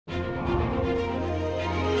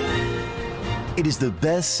It is the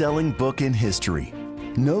best-selling book in history.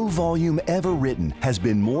 No volume ever written has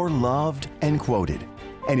been more loved and quoted.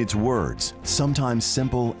 And its words, sometimes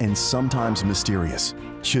simple and sometimes mysterious,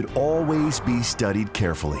 should always be studied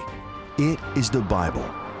carefully. It is the Bible,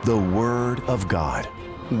 the Word of God.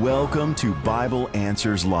 Welcome to Bible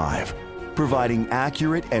Answers Live, providing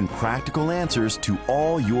accurate and practical answers to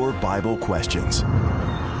all your Bible questions.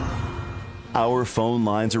 Our phone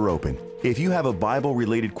lines are open. If you have a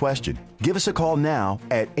Bible-related question, give us a call now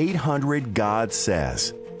at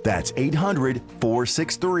 800-GOD-SAYS. That's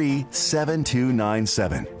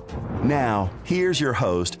 800-463-7297. Now, here's your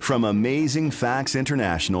host from Amazing Facts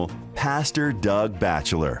International, Pastor Doug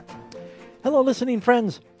Batchelor. Hello, listening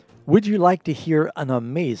friends. Would you like to hear an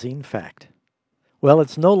amazing fact? Well,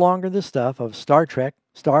 it's no longer the stuff of Star Trek,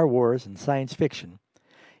 Star Wars, and science fiction.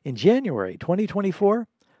 In January 2024,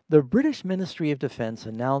 the British Ministry of Defense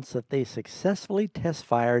announced that they successfully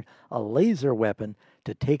test-fired a laser weapon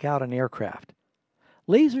to take out an aircraft.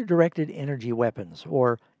 Laser-directed energy weapons,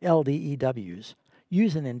 or LDEWs,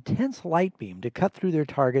 use an intense light beam to cut through their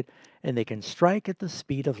target, and they can strike at the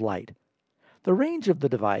speed of light. The range of the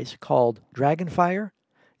device, called Dragonfire,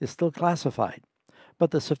 is still classified,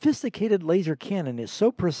 but the sophisticated laser cannon is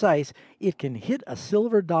so precise it can hit a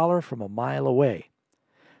silver dollar from a mile away.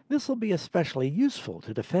 This will be especially useful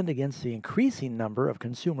to defend against the increasing number of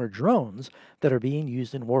consumer drones that are being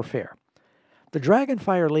used in warfare. The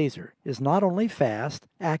Dragonfire laser is not only fast,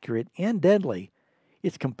 accurate, and deadly,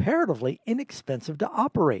 it's comparatively inexpensive to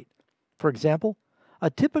operate. For example, a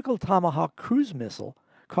typical Tomahawk cruise missile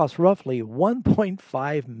costs roughly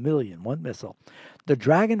 $1.5 million, one missile. The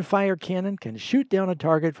Dragonfire cannon can shoot down a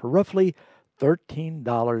target for roughly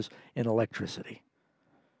 $13 in electricity.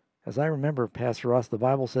 As I remember, Pastor Ross, the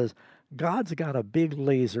Bible says, God's got a big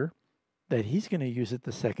laser that he's going to use at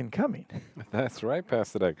the second coming. That's right,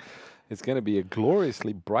 Pastor Doug. It's going to be a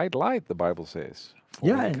gloriously bright light, the Bible says.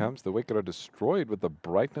 For when he comes, the wicked are destroyed with the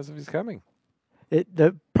brightness of his coming.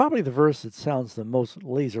 Probably the verse that sounds the most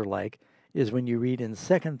laser-like is when you read in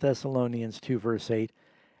 2 Thessalonians 2, verse 8,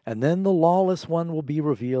 "And then the lawless one will be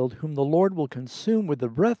revealed, whom the Lord will consume with the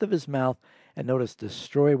breath of his mouth, and notice,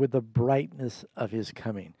 destroy with the brightness of his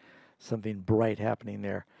coming." Something bright happening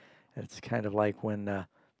there. It's kind of like when the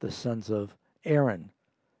sons of Aaron,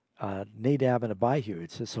 Nadab and Abihu, it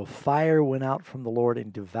says, so fire went out from the Lord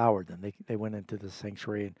and devoured them. They went into the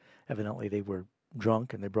sanctuary, and evidently they were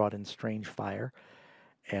drunk, and they brought in strange fire,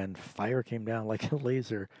 and fire came down like a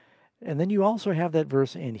laser. And then you also have that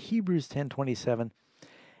verse in Hebrews 10:27,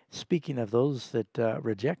 speaking of those that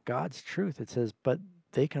reject God's truth. It says, but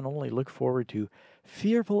they can only look forward to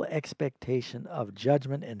fearful expectation of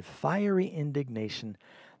judgment and fiery indignation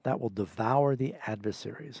that will devour the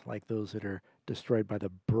adversaries, like those that are destroyed by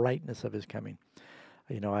the brightness of his coming.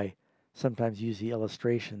 You know, I sometimes use the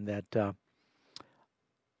illustration that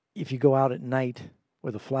if you go out at night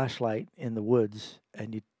with a flashlight in the woods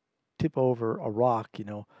and you tip over a rock, you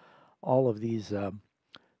know, all of these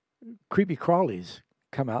creepy crawlies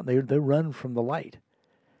come out and they run from the light.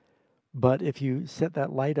 But if you set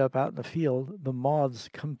that light up out in the field, the moths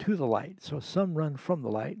come to the light. So some run from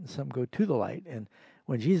the light and some go to the light. And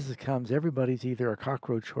when Jesus comes, everybody's either a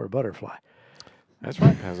cockroach or a butterfly. That's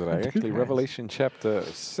right, Pastor Doug. Actually, Revelation chapter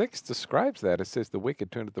 6 describes that. It says, the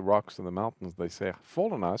wicked turn to the rocks and the mountains. They say,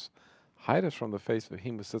 fall on us, hide us from the face of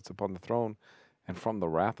him who sits upon the throne and from the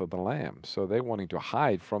wrath of the Lamb. So they're wanting to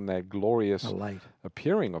hide from that glorious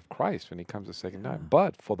appearing of Christ when he comes the second time.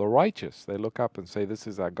 But for the righteous, they look up and say, this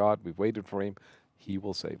is our God. We've waited for him. He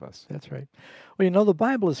will save us. That's right. Well, you know, the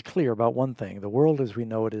Bible is clear about one thing. The world as we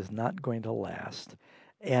know it is not going to last.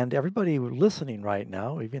 And everybody listening right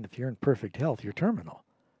now, even if you're in perfect health, you're terminal.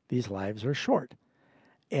 These lives are short.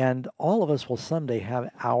 And all of us will someday have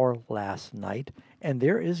our last night. And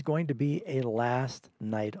there is going to be a last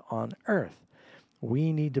night on earth.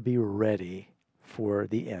 We need to be ready for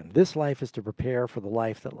the end. This life is to prepare for the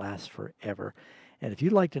life that lasts forever. And if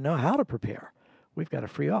you'd like to know how to prepare, we've got a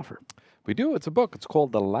free offer. We do. It's a book. It's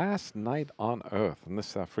called The Last Night on Earth. And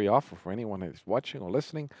this is a free offer for anyone who's watching or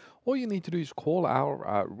listening. All you need to do is call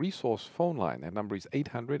our resource phone line. That number is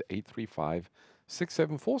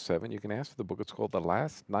 800-835-6747. You can ask for the book. It's called The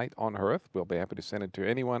Last Night on Earth. We'll be happy to send it to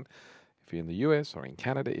anyone. If you're in the U.S. or in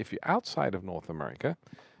Canada, if you're outside of North America,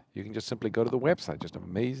 you can just simply go to the website, just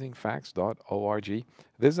amazingfacts.org.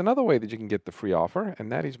 There's another way that you can get the free offer,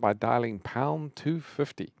 and that is by dialing pound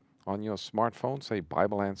 250 on your smartphone. Say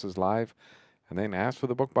Bible Answers Live, and then ask for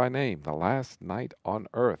the book by name, The Last Night on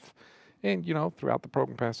Earth. And, you know, throughout the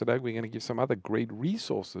program, Pastor Doug, we're going to give some other great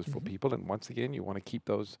resources for people. And once again, you want to keep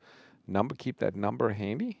those number. Keep that number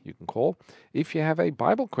handy. You can call. If you have a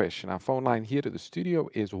Bible question, our phone line here to the studio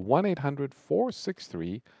is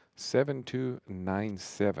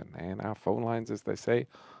 1-800-463-7297. And our phone lines, as they say,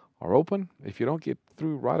 are open. If you don't get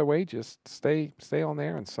through right away, just stay on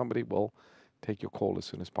there and somebody will take your call as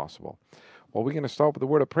soon as possible. Well, we're going to start with a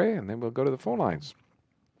word of prayer and then we'll go to the phone lines.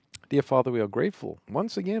 Dear Father, we are grateful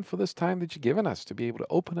once again for this time that you've given us to be able to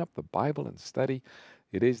open up the Bible and study.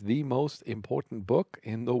 It is the most important book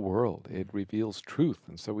in the world. It reveals truth.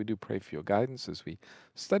 And so we do pray for your guidance as we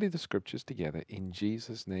study the scriptures together. In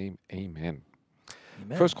Jesus' name, amen.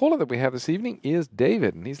 Amen. First caller that we have this evening is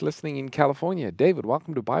David, and he's listening in California. David,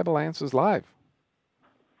 welcome to Bible Answers Live.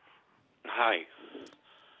 Hi.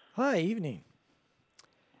 Hi, evening.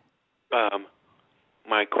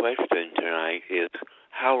 My question tonight is,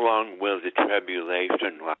 how long will the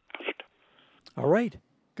tribulation last? All right.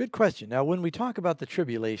 Good question. Now, when we talk about the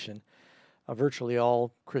tribulation, virtually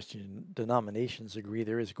all Christian denominations agree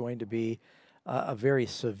there is going to be a very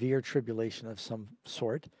severe tribulation of some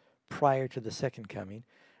sort prior to the second coming.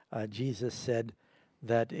 Jesus said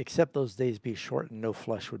that except those days be shortened, no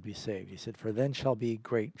flesh would be saved. He said, for then shall be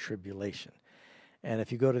great tribulation. And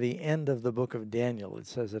if you go to the end of the book of Daniel, it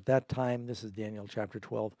says at that time, this is Daniel chapter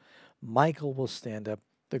 12, Michael will stand up,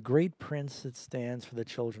 the great prince that stands for the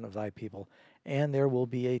children of thy people, and there will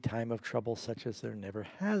be a time of trouble such as there never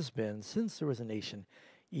has been since there was a nation,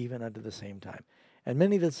 even unto the same time. And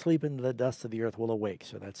many that sleep in the dust of the earth will awake.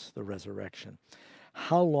 So that's the resurrection.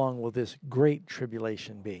 How long will this great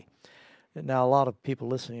tribulation be? Now, a lot of people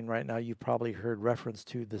listening right now, you've probably heard reference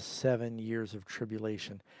to the 7 years of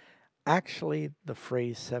tribulation. Actually, the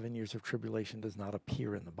phrase 7 years of tribulation does not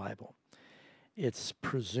appear in the Bible. It's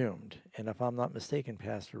presumed. And if I'm not mistaken,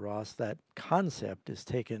 Pastor Ross, that concept is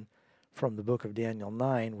taken from the book of Daniel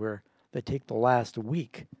 9, where they take the last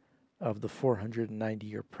week of the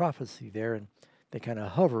 490-year prophecy there, and they kind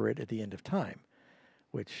of hover it at the end of time,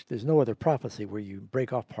 which there's no other prophecy where you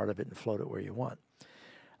break off part of it and float it where you want.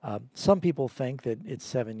 Some people think that it's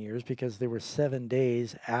 7 years because there were 7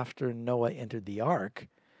 days after Noah entered the ark,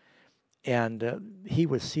 and he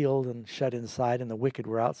was sealed and shut inside, and the wicked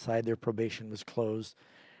were outside. Their probation was closed,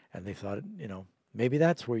 and they thought, maybe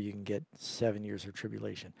that's where you can get 7 years of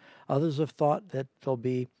tribulation. Others have thought that there'll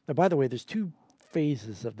be... Now, by the way, there's 2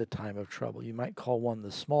 phases of the time of trouble. You might call one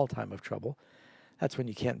the small time of trouble. That's when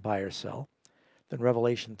you can't buy or sell. Then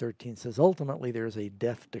Revelation 13 says, ultimately, there's a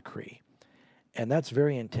death decree. And that's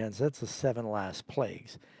very intense. That's the 7 last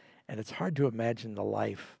plagues. And it's hard to imagine the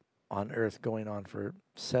life on earth going on for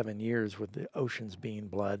 7 years with the oceans being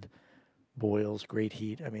blood, boils, great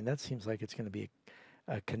heat. I mean, that seems like it's going to be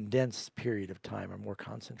a condensed period of time or more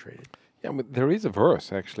concentrated. Yeah, but there is a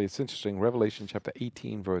verse, actually. It's interesting. Revelation chapter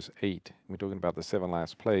 18, verse 8. We're talking about the 7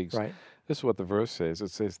 last plagues. Right. This is what the verse says.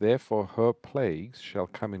 It says, therefore her plagues shall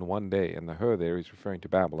come in one day. And the her there is referring to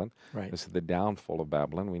Babylon. Right. This is the downfall of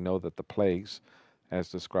Babylon. We know that the plagues, as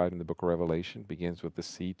described in the book of Revelation, begins with the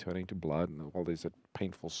sea turning to blood, and there's a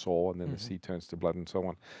painful sore, and then the sea turns to blood, and so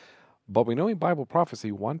on. But we know in Bible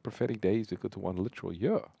prophecy, one prophetic day is equal to one literal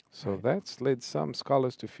year. So that's led some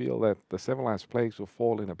scholars to feel that the 7 last plagues will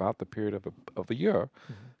fall in about the period of a year,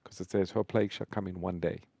 because it says her plague shall come in one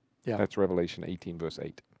day. Yeah. That's Revelation 18, verse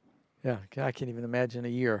 8. Yeah, I can't even imagine a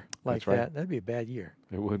year like That's right. that. That'd be a bad year.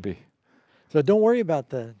 It would be. So don't worry about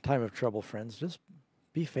the time of trouble, friends. Just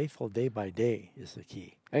be faithful day by day is the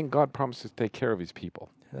key. And God promises to take care of his people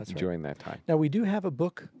That's during that time. Now, we do have a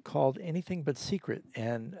book called Anything But Secret,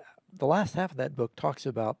 and the last half of that book talks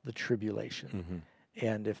about the tribulation.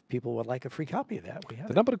 And if people would like a free copy of that, we have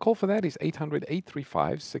The number to call for that is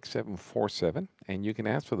 800-835-6747, and you can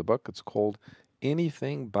ask for the book. It's called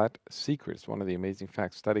Anything But Secret. It's one of the Amazing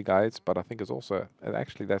Facts study guides, but I think it's also,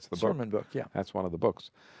 actually that's the Sermon book, yeah. That's one of the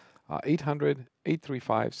books.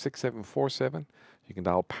 800-835-6747. You can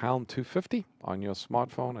dial pound 250 on your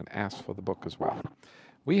smartphone and ask for the book as well.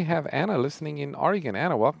 We have Anna listening in Oregon.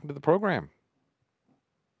 Anna, welcome to the program.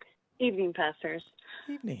 Evening, pastors.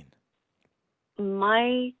 Evening.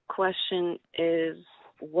 My question is,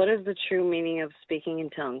 what is the true meaning of speaking in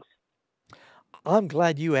tongues? I'm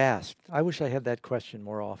glad you asked. I wish I had that question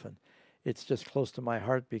more often. It's just close to my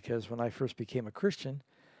heart because when I first became a Christian,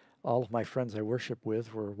 all of my friends I worship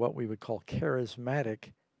with were what we would call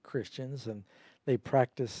charismatic Christians, and they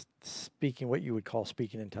practiced speaking, what you would call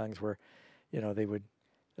speaking in tongues, where, they would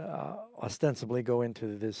ostensibly go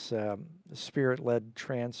into this spirit-led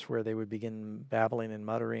trance where they would begin babbling and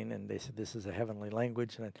muttering, and they said this is a heavenly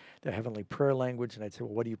language and the heavenly prayer language, and I'd say,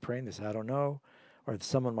 well, what are you praying? They said, I don't know. Or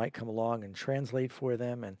someone might come along and translate for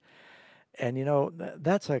them, and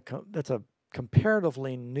that's a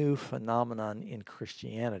comparatively new phenomenon in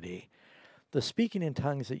Christianity. The speaking in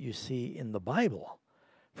tongues that you see in the Bible,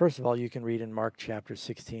 first of all, you can read in Mark chapter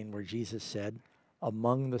 16 where Jesus said,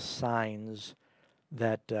 among the signs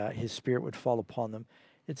that his Spirit would fall upon them,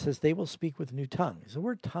 it says they will speak with new tongues. The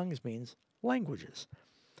word tongues means languages.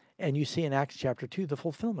 And you see in Acts chapter 2 the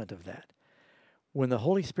fulfillment of that. When the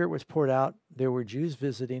Holy Spirit was poured out, there were Jews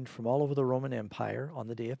visiting from all over the Roman Empire on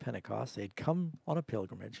the day of Pentecost. They'd come on a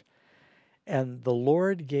pilgrimage. And the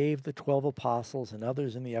Lord gave the 12 apostles and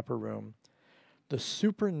others in the upper room the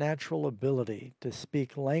supernatural ability to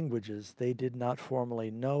speak languages they did not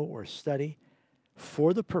formally know or study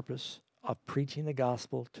for the purpose of preaching the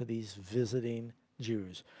gospel to these visiting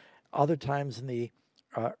Jews. Other times in the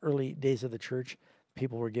early days of the church,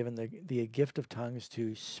 people were given the gift of tongues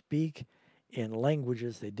to speak in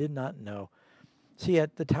languages they did not know. See,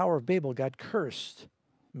 at the Tower of Babel, God cursed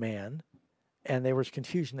man, and there was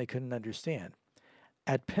confusion they couldn't understand.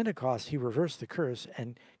 At Pentecost, he reversed the curse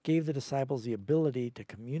and gave the disciples the ability to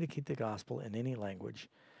communicate the gospel in any language.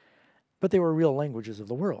 But they were real languages of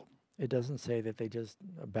the world. It doesn't say that they just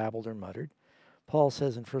babbled or muttered. Paul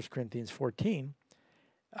says in 1 Corinthians 14,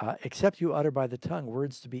 except you utter by the tongue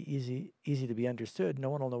words to be easy to be understood, no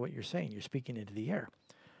one will know what you're saying. You're speaking into the air.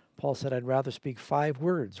 Paul said, I'd rather speak 5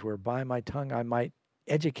 words where by my tongue I might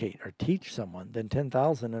educate or teach someone than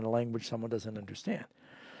 10,000 in a language someone doesn't understand.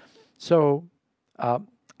 So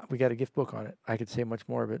we got a gift book on it. I could say much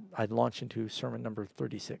more of it. I'd launch into sermon number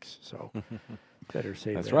 36. So better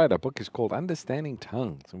say That's that. right. Our book is called Understanding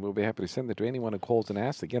Tongues, and we'll be happy to send it to anyone who calls and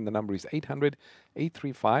asks. Again, the number is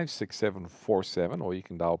 800-835-6747, or you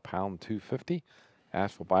can dial pound 250.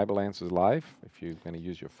 Ask for Bible Answers Live if you're going to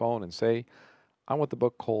use your phone and say, I want the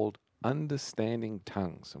book called Understanding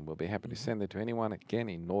Tongues, and we'll be happy to send it to anyone, again,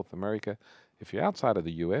 in North America. If you're outside of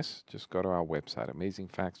the U.S., just go to our website,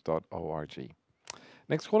 amazingfacts.org.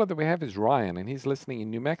 Next caller that we have is Ryan, and he's listening in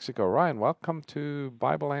New Mexico. Ryan, welcome to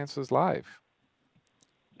Bible Answers Live.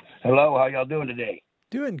 Hello, how y'all doing today?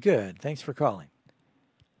 Doing good. Thanks for calling.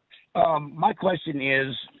 My question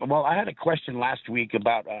is, well, I had a question last week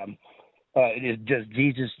about, does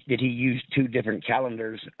Jesus, did he use 2 different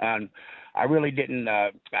calendars? I really didn't,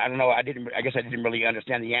 I guess I didn't really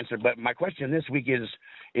understand the answer, but my question this week is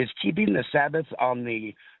keeping the Sabbath on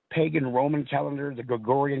the pagan Roman calendar, the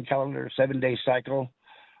Gregorian calendar, 7-day cycle,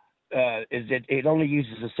 it only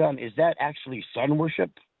uses the sun. Is that actually sun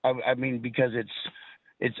worship? I mean, because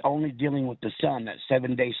it's only dealing with the sun, that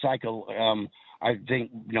 7-day cycle. I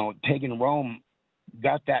think, pagan Rome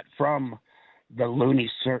got that from the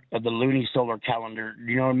lunisolar calendar.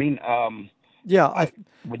 You know what I mean?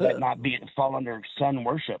 Would that not fall under sun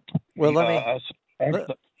worship? Well,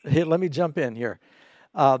 let me jump in here.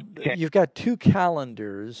 Okay. You've got 2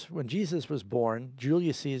 calendars. When Jesus was born,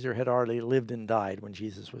 Julius Caesar had already lived and died when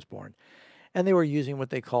Jesus was born. And they were using what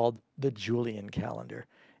they called the Julian calendar.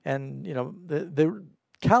 And, the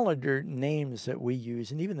calendar names that we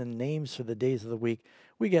use, and even the names for the days of the week,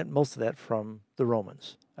 we get most of that from the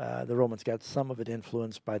Romans. The Romans got some of it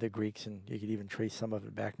influenced by the Greeks, and you could even trace some of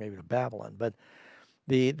it back maybe to Babylon. But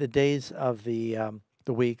the days of the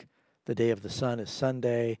week, the day of the sun is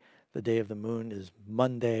Sunday, the day of the moon is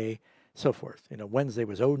Monday, so forth. Wednesday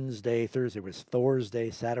was Odin's day, Thursday was Thor's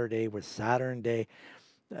day, Saturday was Saturn day.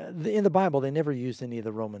 In the Bible, they never used any of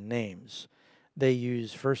the Roman names. They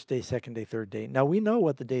use first day, second day, third day. Now, we know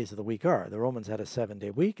what the days of the week are. The Romans had a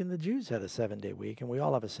 7-day week, and the Jews had a 7-day week, and we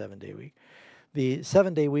all have a 7-day week. The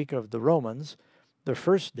 7-day week of the Romans, the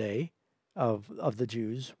first day of the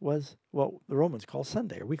Jews was what the Romans call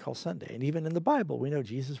Sunday, or we call Sunday. And even in the Bible, we know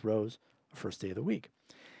Jesus rose the first day of the week.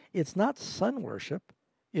 It's not sun worship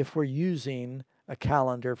if we're using a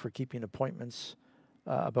calendar for keeping appointments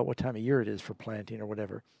about what time of year it is for planting or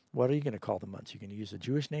whatever. What are you going to call the months? You can use the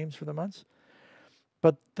Jewish names for the months.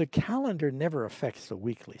 But the calendar never affects the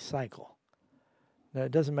weekly cycle. Now,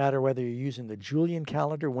 it doesn't matter whether you're using the Julian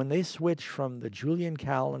calendar. When they switch from the Julian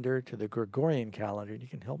calendar to the Gregorian calendar, you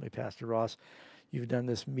can help me, Pastor Ross, you've done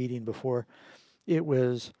this meeting before. It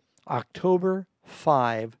was October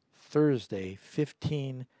 5, Thursday,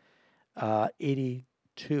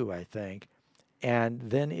 1582, I think. And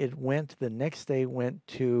then the next day went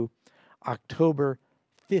to October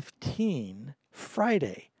 15,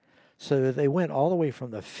 Friday. So they went all the way from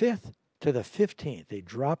the 5th to the 15th. They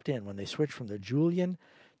dropped in when they switched from the Julian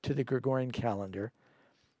to the Gregorian calendar.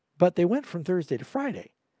 But they went from Thursday to Friday.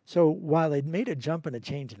 So while they'd made a jump and a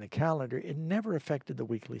change in the calendar, it never affected the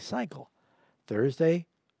weekly cycle. Thursday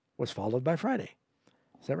was followed by Friday.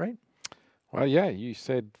 Is that right? Well, yeah, you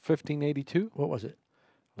said 1582. What was it?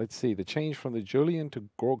 Let's see. The change from the Julian to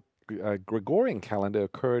Gregorian calendar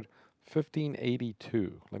occurred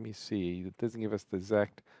 1582. Let me see. It doesn't give us the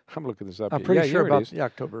exact. I'm looking this up. I'm here. pretty Yeah, sure here it about is. the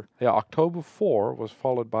October. Yeah, October 4 was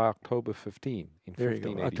followed by October 15 in There you go.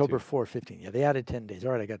 1582. October 4, 15. Yeah, they added 10 days.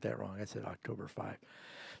 All right, I got that wrong. I said October 5.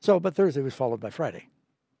 So, but Thursday was followed by Friday.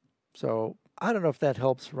 So I don't know if that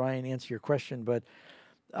helps Ryan answer your question, but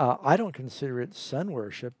I don't consider it sun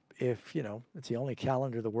worship if, it's the only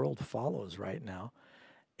calendar the world follows right now.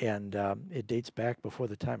 And it dates back before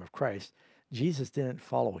the time of Christ. Jesus didn't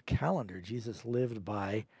follow a calendar. Jesus lived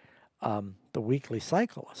by the weekly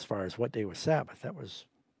cycle as far as what day was Sabbath. That was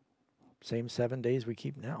same 7 days we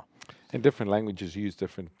keep now. And different languages use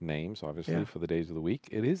different names, obviously, Yeah. for the days of the week.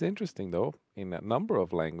 It is interesting, though, in a number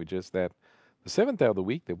of languages that the seventh day of the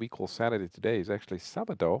week that we call Saturday today is actually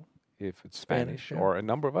Sabado, if it's Spanish, yeah. or a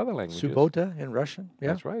number of other languages. Subbota in Russian. Yeah.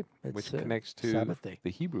 That's right, It's, which connects to Sabbath day.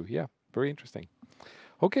 the Hebrew. Yeah, very interesting.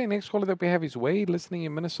 Okay, next caller that we have is Wade, listening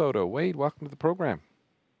in Minnesota. Wade, welcome to the program.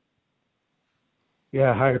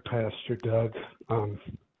 Yeah, hi, Pastor Doug.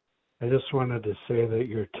 I just wanted to say that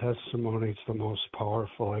your testimony is the most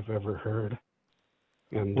powerful I've ever heard.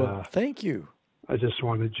 And Well, thank you. I just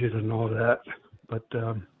wanted you to know that. But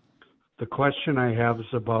the question I have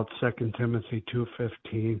is about 2 Timothy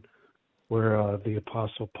 2:15, where the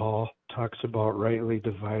Apostle Paul talks about rightly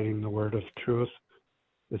dividing the word of truth.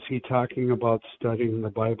 Is he talking about studying the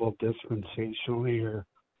Bible dispensationally, or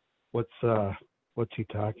what's he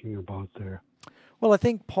talking about there? Well, I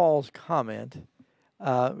think Paul's comment,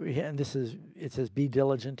 and it says, be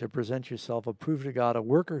diligent to present yourself approved to God, a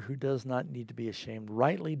worker who does not need to be ashamed,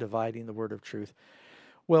 rightly dividing the word of truth.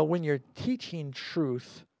 Well, when you're teaching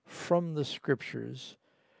truth from the scriptures,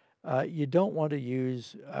 you don't want to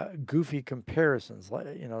use goofy comparisons.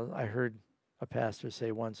 I heard a pastor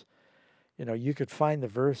say once, you could find the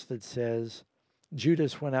verse that says,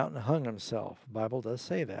 Judas went out and hung himself. The Bible does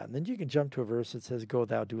say that. And then you can jump to a verse that says, go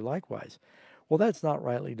thou do likewise. Well, that's not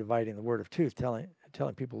rightly dividing the word of truth, telling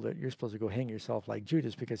people that you're supposed to go hang yourself like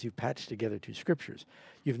Judas because you've patched together two scriptures.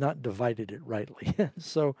 You've not divided it rightly.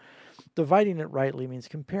 So dividing it rightly means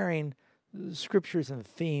comparing scriptures and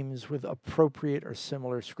themes with appropriate or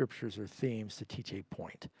similar scriptures or themes to teach a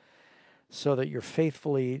point, so that you're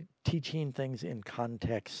faithfully teaching things in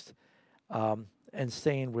context and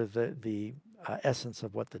staying with the essence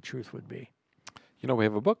of what the truth would be. We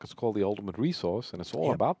have a book. It's called The Ultimate Resource, and it's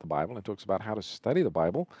all about the Bible. It talks about how to study the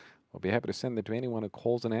Bible. We'll be happy to send it to anyone who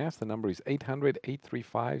calls and asks. The number is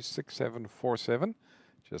 800-835-6747.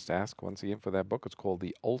 Just ask once again for that book. It's called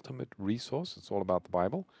The Ultimate Resource. It's all about the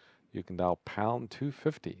Bible. You can dial pound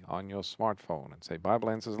 250 on your smartphone and say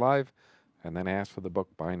Bible Answers Live, and then ask for the book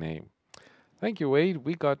by name. Thank you, Wade.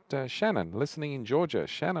 We got Shannon listening in Georgia.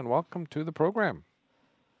 Shannon, welcome to the program.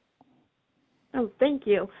 Oh, thank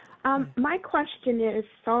you. My question is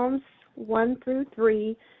Psalms 1 through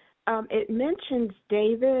 3. It mentions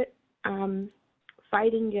David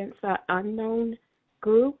fighting against an unknown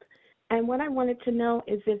group. And what I wanted to know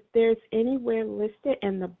is if there's anywhere listed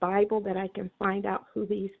in the Bible that I can find out who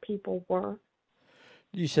these people were.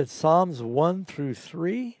 You said Psalms 1 through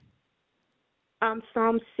 3?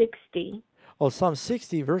 Psalm 60. Oh, Psalm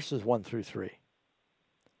 60 verses 1 through 3.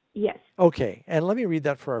 Yes. Okay, and let me read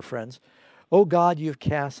that for our friends. O God, you have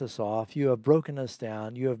cast us off. You have broken us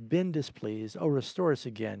down. You have been displeased. O restore us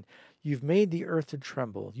again. You've made the earth to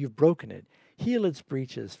tremble. You've broken it. Heal its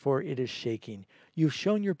breaches, for it is shaking. You've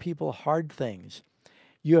shown your people hard things.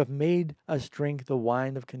 You have made us drink the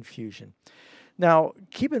wine of confusion. Now,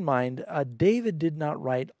 keep in mind, David did not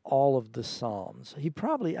write all of the Psalms.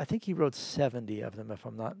 I think he wrote 70 of them, if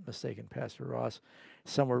I'm not mistaken, Pastor Ross.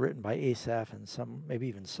 Some were written by Asaph, and some, maybe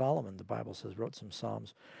even Solomon, the Bible says, wrote some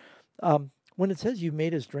Psalms. When it says you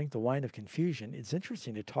made us drink the wine of confusion, it's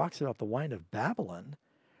interesting. It talks about the wine of Babylon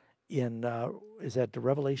in, is that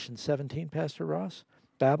Revelation 17, Pastor Ross?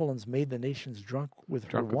 Babylon's made the nations drunk with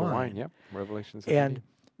her wine. The wine, yep. Revelation 17. And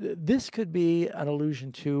this could be an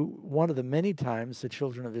allusion to one of the many times the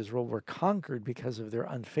children of Israel were conquered because of their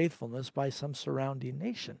unfaithfulness by some surrounding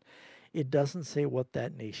nation. It doesn't say what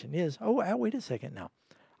that nation is. Oh, wait a second now.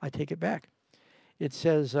 I take it back. It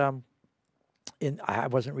says... I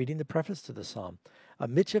wasn't reading the preface to the psalm. A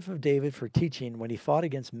mischief of David for teaching when he fought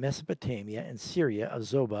against Mesopotamia and Syria of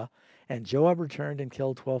Zobah, and Joab returned and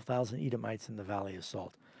killed 12,000 Edomites in the Valley of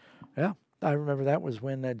Salt. Yeah, I remember that was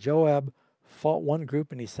when Joab fought one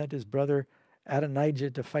group and he sent his brother Adonijah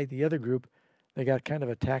to fight the other group. They got kind of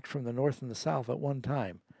attacked from the north and the south at one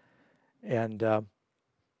time. And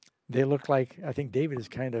they look like, I think David is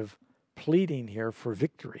kind of pleading here for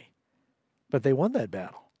victory. But they won that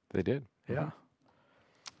battle. They did. Yeah.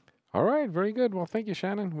 All right, very good. Well, thank you,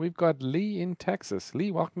 Shannon. We've got Lee in Texas. Lee,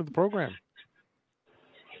 welcome to the program.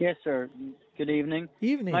 Yes, sir. Good evening.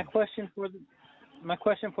 Evening. My question for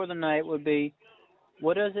the night would be,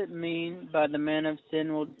 what does it mean by the man of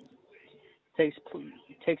sin will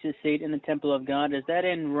takes his seat in the temple of God? Is that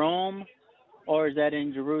in Rome or is that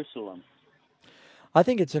in Jerusalem? I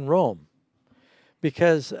think it's in Rome,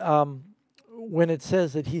 because when it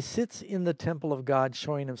says that he sits in the temple of God,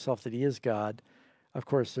 showing himself that he is God, of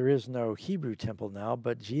course, there is no Hebrew temple now,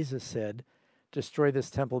 but Jesus said, destroy this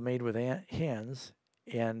temple made with hands.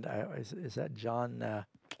 And is that John,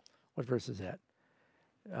 what verse is that?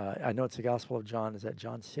 I know it's the Gospel of John. Is that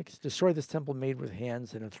John 6? Destroy this temple made with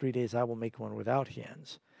hands, and in 3 days I will make one without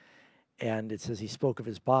hands. And it says he spoke of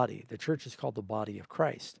his body. The church is called the body of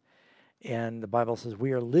Christ. And the Bible says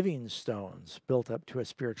we are living stones built up to a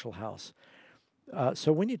spiritual house.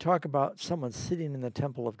 So when you talk about someone sitting in the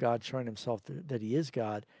temple of God, showing himself that he is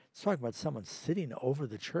God, it's talking about someone sitting over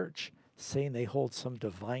the church, saying they hold some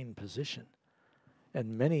divine position.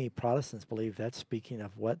 And many Protestants believe that's speaking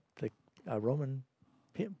of what the Roman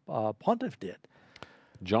pontiff did.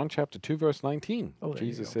 John chapter 2, verse 19. Oh,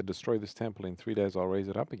 Jesus said, destroy this temple, in 3 days I'll raise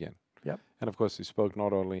it up again. Yep. And of course, he spoke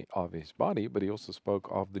not only of his body, but he also spoke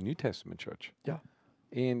of the New Testament church. Yeah.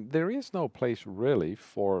 And there is no place really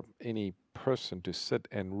for any person to sit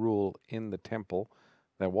and rule in the temple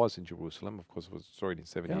that was in Jerusalem. Of course, it was destroyed in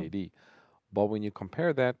 70 AD. But when you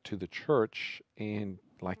compare that to the church and,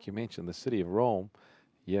 like you mentioned, the city of Rome,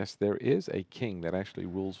 yes, there is a king that actually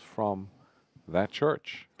rules from that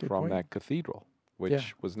church, from that cathedral,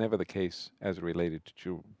 which was never the case as it related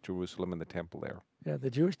to Jerusalem and the temple there. Yeah, the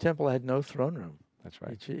Jewish temple had no throne room. That's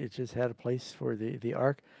right. It just had a place for the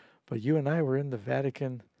ark. But you and I were in the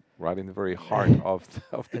Vatican. Right in the very heart of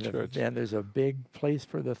the church. And there's a big place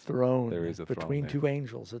for the throne. There is a between throne two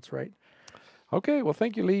angels. That's right. Okay, well,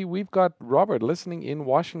 thank you, Lee. We've got Robert listening in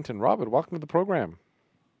Washington. Robert, welcome to the program.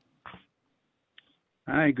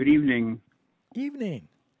 Hi, good evening. Evening.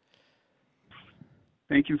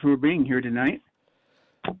 Thank you for being here tonight.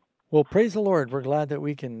 Well, praise the Lord. We're glad that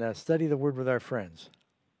we can study the Word with our friends.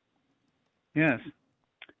 Yes.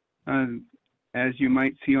 As you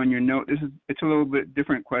might see on your note, it's a little bit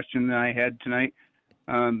different question than I had tonight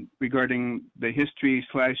regarding the history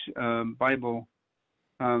 / Bible.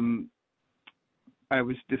 I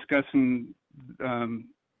was discussing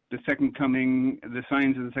the second coming, the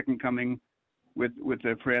signs of the second coming with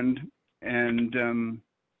a friend, and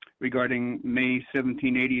regarding May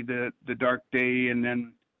 1780, the dark day, and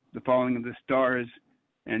then the falling of the stars.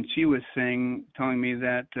 And she was telling me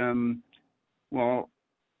that, well,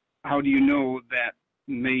 how do you know that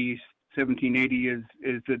May 1780 is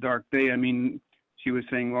the dark day? I mean, she was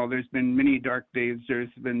saying, well, there's been many dark days.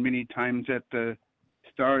 There's been many times that the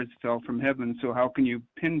stars fell from heaven. So how can you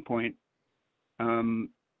pinpoint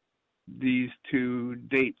these two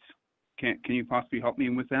dates? Can you possibly help me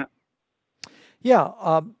with that? Yeah.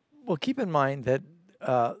 Well, keep in mind that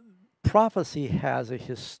prophecy has a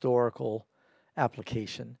historical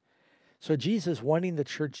application. So Jesus, wanting the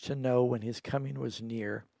church to know when his coming was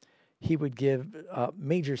near, he would give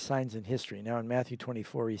major signs in history. Now, in Matthew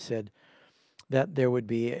 24, he said that there would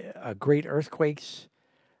be great earthquakes,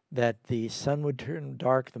 that the sun would turn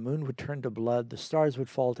dark, the moon would turn to blood, the stars would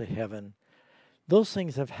fall to heaven. Those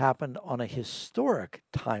things have happened on a historic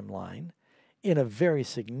timeline in a very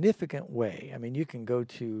significant way. I mean, you can go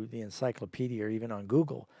to the encyclopedia or even on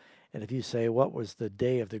Google, and if you say, what was the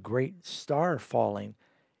day of the great star falling,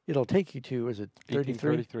 it'll take you to, is it 33?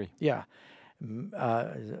 1833. Yeah.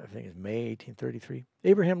 I think it's May 1833.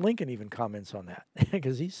 Abraham Lincoln even comments on that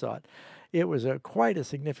because he saw it. It was quite a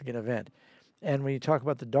significant event. And when you talk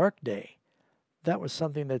about the dark day, that was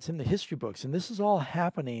something that's in the history books. And this is all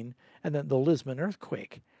happening. And then the Lisbon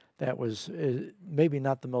earthquake, that was maybe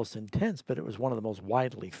not the most intense, but it was one of the most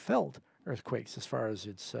widely felt earthquakes as far as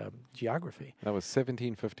its geography. That was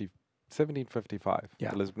 1755,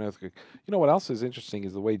 yeah. The Lisbon earthquake. You know what else is interesting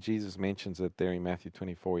is the way Jesus mentions it there in Matthew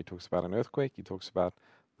 24. He talks about an earthquake. He talks about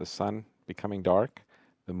the sun becoming dark,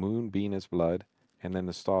 the moon being as blood, and then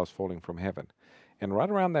the stars falling from heaven. And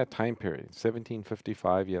right around that time period,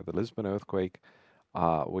 1755, you have the Lisbon earthquake,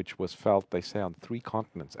 which was felt, they say, on 3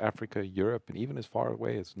 continents, Africa, Europe, and even as far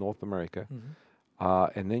away as North America.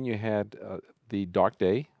 Mm-hmm. And then you had the dark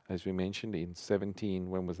day, as we mentioned, in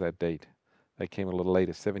when was that date? That came a little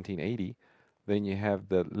later, 1780. Then you have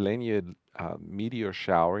the Leonid meteor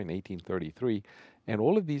shower in 1833. And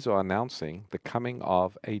all of these are announcing the coming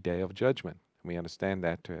of a day of judgment. And we understand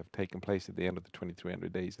that to have taken place at the end of the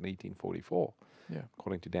 2300 days in 1844,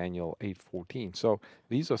 according to Daniel 8:14. So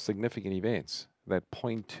these are significant events that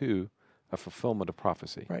point to a fulfillment of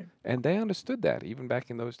prophecy. Right. And they understood that even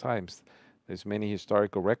back in those times. There's many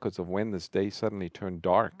historical records of when this day suddenly turned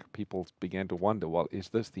dark. People began to wonder, well, is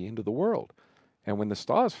this the end of the world? And when the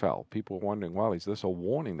stars fell, people were wondering, well, is this a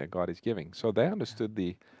warning that God is giving? So they understood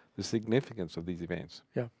the significance of these events.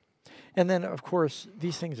 Yeah. And then, of course,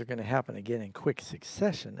 these things are going to happen again in quick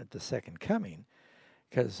succession at the second coming.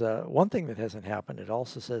 Because one thing that hasn't happened, it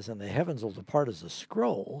also says, and the heavens will depart as a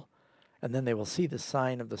scroll, and then they will see the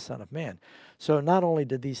sign of the Son of Man. So not only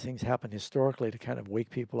did these things happen historically to kind of wake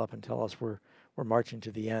people up and tell us we're marching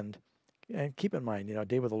to the end, and keep in mind, a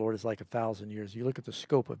day with the Lord is like 1,000 years. You look at the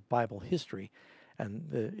scope of Bible history,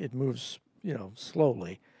 and it moves,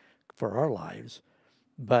 slowly for our lives.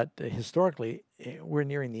 But historically, we're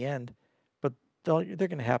nearing the end, but they're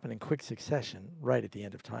going to happen in quick succession right at the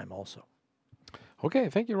end of time also. Okay,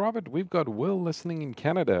 thank you, Robert. We've got Will listening in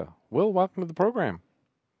Canada. Will, welcome to the program.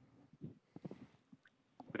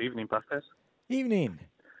 Good evening, pastors. Evening.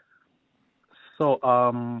 So,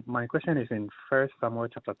 my question is in 1 Samuel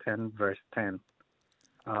chapter 10, verse 10.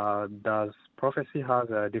 Does prophecy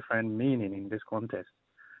have a different meaning in this context?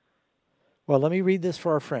 Well, let me read this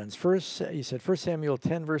for our friends. First, you said 1 Samuel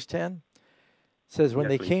 10, verse 10. It says, when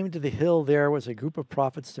they came to the hill, there was a group of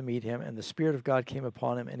prophets to meet him, and the Spirit of God came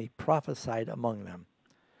upon him, and he prophesied among them.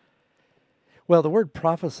 Well, the word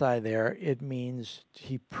prophesy there, it means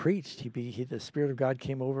he preached. The Spirit of God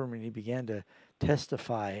came over him, and he began to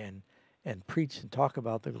testify and preach and talk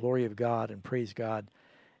about the glory of God and praise God.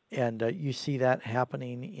 And you see that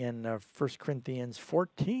happening in 1 Corinthians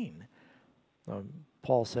 14.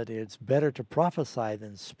 Paul said it's better to prophesy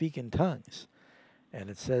than speak in tongues. And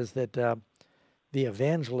it says that the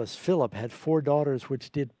evangelist Philip had 4 daughters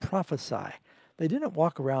which did prophesy. They didn't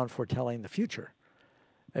walk around foretelling the future.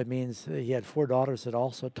 It means he had 4 daughters that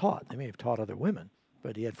also taught. They may have taught other women,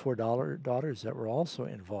 but he had 4 daughters that were also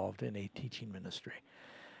involved in a teaching ministry.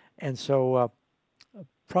 And so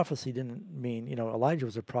prophecy didn't mean, Elijah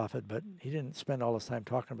was a prophet, but he didn't spend all his time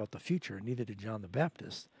talking about the future, neither did John the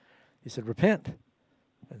Baptist. He said, repent.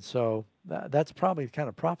 And so that's probably the kind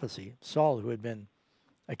of prophecy. Saul, who had been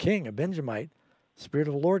a king, a Benjamite, the Spirit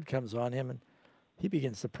of the Lord comes on him, and he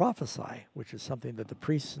begins to prophesy, which is something that the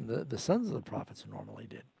priests and the sons of the prophets normally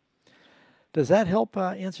did. Does that help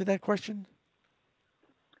answer that question?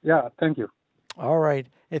 Yeah, thank you. All right.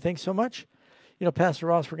 Hey, thanks so much. Pastor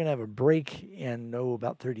Ross, we're going to have a break in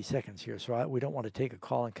about 30 seconds here, so we don't want to take a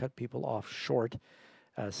call and cut people off short.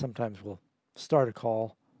 Sometimes we'll start a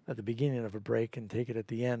call at the beginning of a break and take it at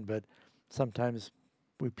the end, but sometimes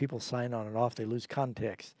people sign on and off, they lose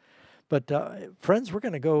context. But friends, we're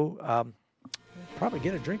going to go probably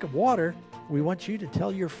get a drink of water. We want you to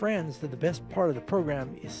tell your friends that the best part of the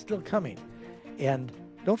program is still coming. And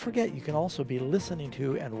don't forget, you can also be listening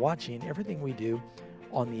to and watching everything we do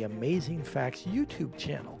on the Amazing Facts YouTube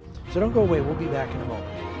channel. So don't go away. We'll be back in a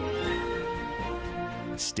moment.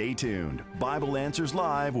 Stay tuned. Bible Answers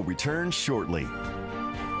Live will return shortly.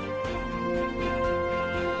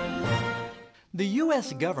 The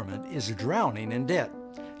U.S. government is drowning in debt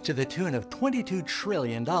to the tune of $22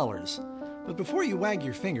 trillion. But before you wag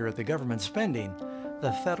your finger at the government spending,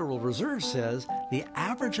 the Federal Reserve says the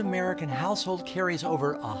average American household carries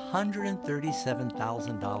over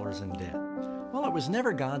 $137,000 in debt. Well, it was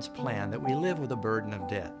never God's plan that we live with a burden of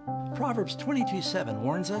debt. Proverbs 22:7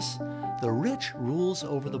 warns us, the rich rules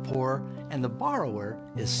over the poor, and the borrower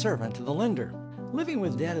is servant to the lender. Living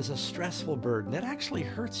with debt is a stressful burden that actually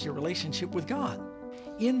hurts your relationship with God.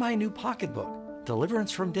 In my new pocketbook,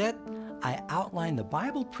 Deliverance from Debt, I outline the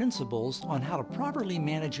Bible principles on how to properly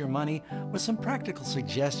manage your money with some practical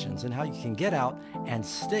suggestions on how you can get out and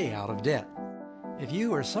stay out of debt. If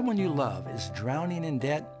you or someone you love is drowning in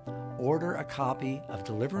debt, order a copy of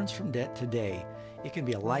Deliverance from Debt today. It can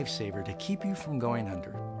be a lifesaver to keep you from going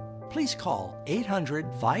under. Please call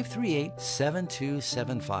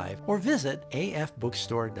 800-538-7275 or visit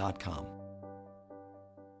afbookstore.com.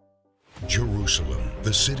 Jerusalem,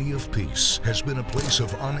 the city of peace, has been a place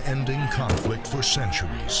of unending conflict for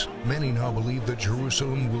centuries. Many now believe that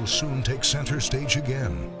Jerusalem will soon take center stage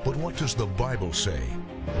again. But what does the Bible say?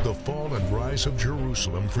 The Fall and Rise of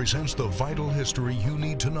Jerusalem presents the vital history you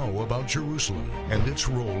need to know about Jerusalem and its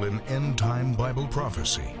role in end-time Bible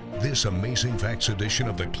prophecy. This Amazing Facts edition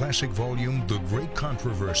of the classic volume, The Great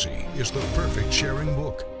Controversy, is the perfect sharing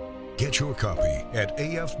book. Get your copy at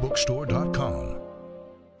afbookstore.com.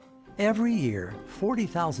 Every year,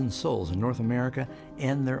 40,000 souls in North America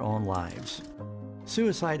end their own lives.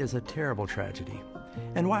 Suicide is a terrible tragedy,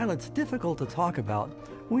 and while it's difficult to talk about,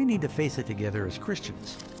 we need to face it together as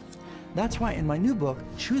Christians. That's why in my new book,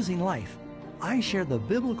 Choosing Life, I share the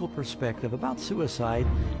biblical perspective about suicide,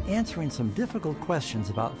 answering some difficult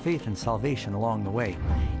questions about faith and salvation along the way,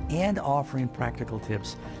 and offering practical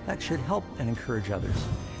tips that should help and encourage others.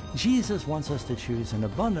 Jesus wants us to choose an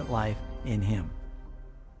abundant life in Him.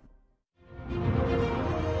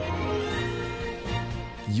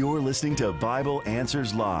 You're listening to Bible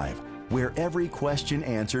Answers Live, where every question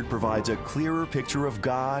answered provides a clearer picture of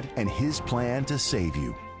God and His plan to save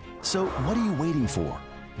you. So what are you waiting for?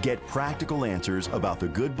 Get practical answers about the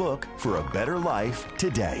good book for a better life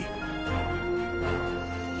today.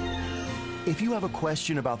 If you have a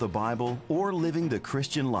question about the Bible or living the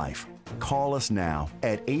Christian life, call us now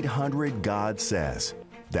at 800-GOD-SAYS.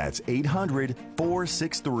 That's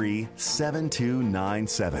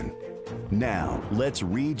 800-463-7297. Now, let's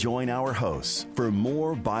rejoin our hosts for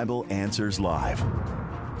more Bible Answers Live.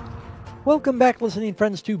 Welcome back, listening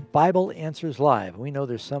friends, to Bible Answers Live. We know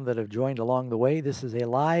there's some that have joined along the way. This is a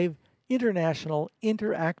live, international,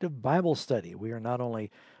 interactive Bible study. We are not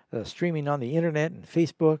only streaming on the internet and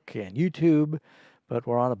Facebook and YouTube, but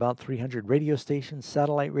we're on about 300 radio stations,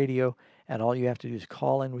 satellite radio, and all you have to do is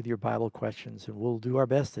call in with your Bible questions, and we'll do our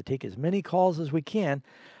best to take as many calls as we can.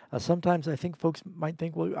 Sometimes I think folks might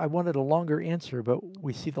think, well, I wanted a longer answer, but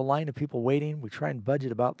we see the line of people waiting. We try and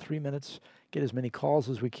budget about 3 minutes, get as many calls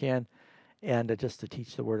as we can, and just to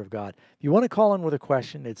teach the Word of God. If you want to call in with a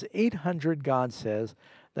question, it's 800-GOD-SAYS.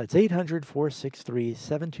 That's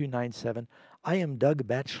 800-463-7297. I am Doug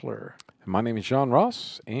Batchelor. My name is John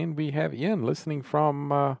Ross, and we have Ian listening from,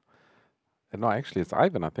 no, actually it's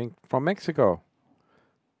Ivan, I think, from Mexico.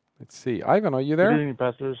 Let's see. Ivan, are you there? Good evening,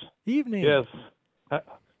 pastors. Evening. Yes.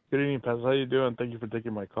 Good evening, pastors. How you doing? Thank you for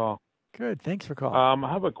taking my call. Good. Thanks for calling.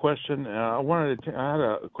 I have a question. I had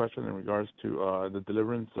a question in regards to the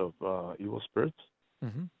deliverance of evil spirits.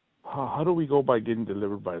 Mm-hmm. How do we go by getting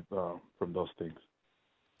delivered from those things?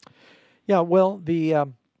 Yeah, well,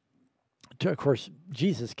 of course,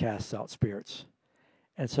 Jesus casts out spirits.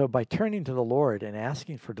 And so by turning to the Lord and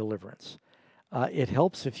asking for deliverance, it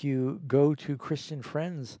helps if you go to Christian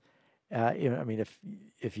friends.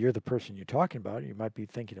 If you're the person you're talking about, you might be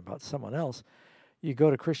thinking about someone else. You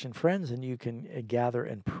go to Christian friends and you can gather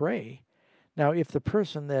and pray. Now, if the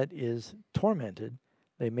person that is tormented,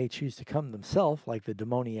 they may choose to come themselves, like the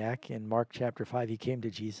demoniac in Mark chapter 5. He came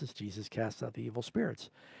to Jesus. Jesus cast out the evil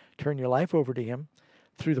spirits. Turn your life over to Him.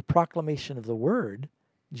 Through the proclamation of the Word,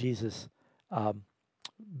 Jesus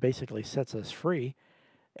basically sets us free,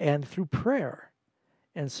 and through prayer.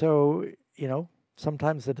 And so,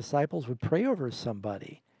 sometimes the disciples would pray over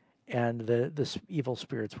somebody, and the evil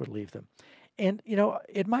spirits would leave them. And,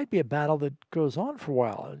 it might be a battle that goes on for a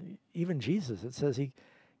while. Even Jesus, it says He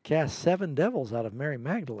cast 7 devils out of Mary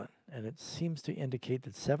Magdalene, and it seems to indicate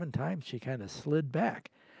that 7 times she kind of slid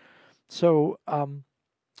back. So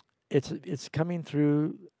it's coming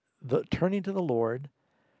through the turning to the Lord,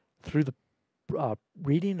 through the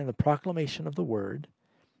reading and the proclamation of the Word,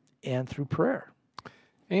 and through prayer.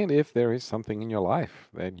 And if there is something in your life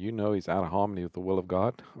that is out of harmony with the will of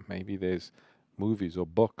God, maybe there's movies or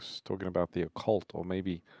books talking about the occult, or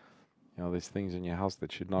maybe there's things in your house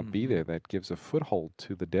that should not be there that gives a foothold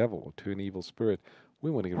to the devil or to an evil spirit, we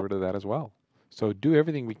want to get rid of that as well. So do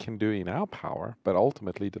everything we can do in our power, but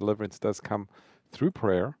ultimately deliverance does come through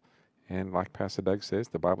prayer. And like Pastor Doug says,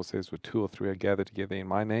 the Bible says, where 2 or 3 are gathered together in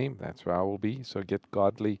my name, that's where I will be. So get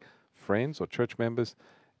godly friends or church members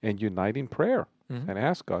and unite in prayer and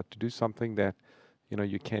ask God to do something that,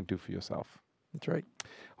 you can't do for yourself. That's right.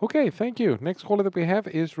 Okay, thank you. Next caller that we have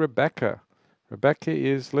is Rebecca. Rebecca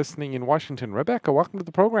is listening in Washington. Rebecca, welcome to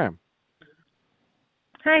the program.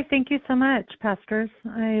 Hi, thank you so much, pastors.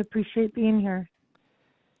 I appreciate being here.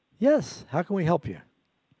 Yes, how can we help you?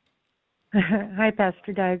 Hi,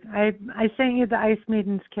 Pastor Doug. I sent you the Ice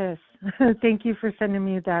Maiden's Kiss. Thank you for sending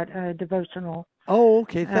me that devotional. Oh,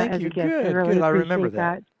 okay. Thank you. Good, really good. I remember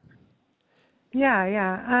that.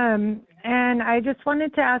 Yeah. And I just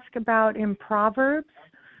wanted to ask about in Proverbs,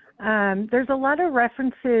 there's a lot of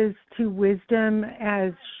references to wisdom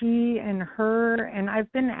as she and her, and I've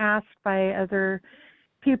been asked by other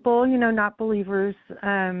people, not believers,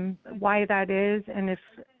 why that is, and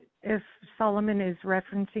if Solomon is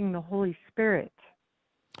referencing the Holy Spirit.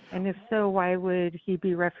 And if so, why would he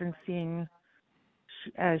be referencing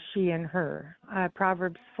as she and her?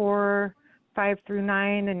 Proverbs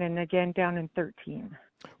 4:5-9, and then again down in 13.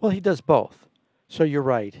 Well, he does both. So you're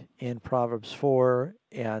right. In Proverbs 4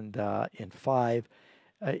 and in 5,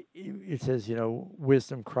 it says,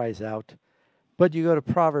 wisdom cries out. But you go to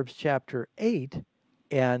Proverbs chapter 8,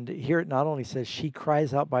 and here it not only says she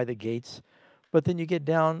cries out by the gates, but then you get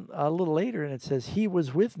down a little later and it says, he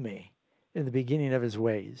was with me in the beginning of his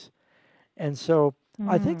ways. And so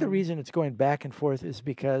I think the reason it's going back and forth is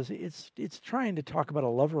because it's trying to talk about a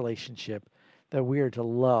love relationship that we are to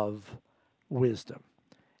love wisdom.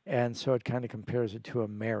 And so it kind of compares it to a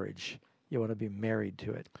marriage. You want to be married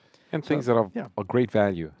to it. And So, things that are yeah. of great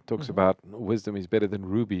value. Talks about wisdom is better than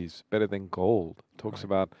rubies, better than gold. Talks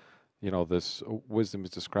about, this wisdom is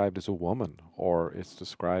described as a woman, or it's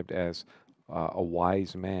described as a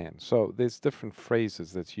wise man. So there's different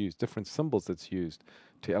phrases that's used, different symbols that's used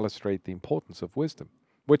to illustrate the importance of wisdom,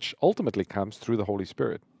 which ultimately comes through the Holy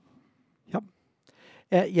Spirit. Yep.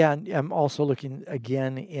 Yeah, and I'm also looking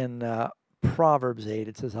again in Proverbs 8.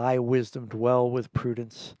 It says, I, wisdom, dwell with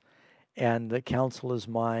prudence, and the counsel is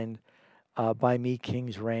mine. By me,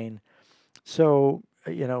 kings reign. So,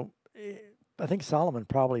 I think Solomon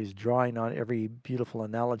probably is drawing on every beautiful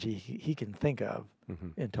analogy he can think of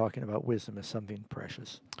in talking about wisdom as something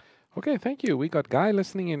precious. Okay, thank you. We got Guy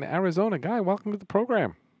listening in Arizona. Guy, welcome to the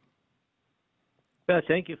program.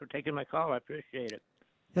 Thank you for taking my call. I appreciate it.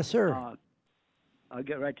 Yes, sir. I'll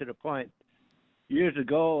get right to the point. Years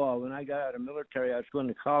ago, when I got out of the military, I was going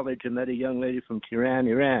to college and met a young lady from Tehran,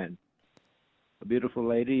 Iran. A beautiful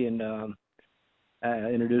lady, and I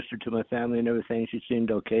introduced her to my family and everything. She seemed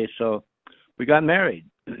okay, so we got married.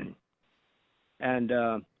 And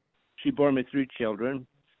she bore me 3 children,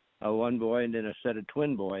 one boy and then a set of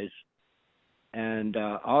twin boys. And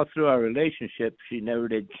all through our relationship, she never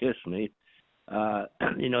did kiss me.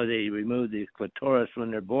 They remove the clitoris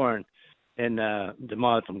when they're born in the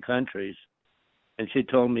Muslim countries. And she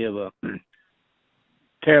told me of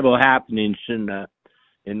terrible happenings in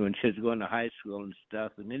when she was going to high school and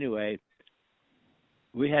stuff. And anyway,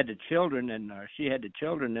 we had the children, and she had the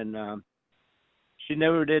children, and she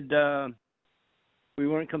never did. We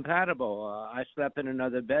weren't compatible. I slept in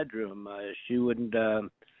another bedroom. She wouldn't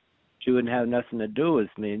have nothing to do with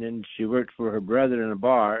me. And then she worked for her brother in a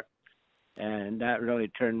bar, and that really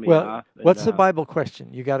turned me off. And, what's the Bible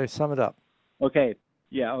question? You got to sum it up. Okay.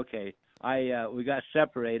 Yeah. Okay. We got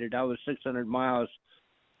separated. I was 600 miles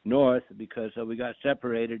north because we got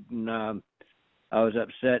separated, and I was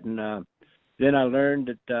upset. And then I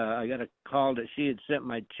learned that I got a call that she had sent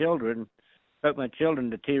my children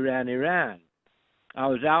to Tehran, Iran. I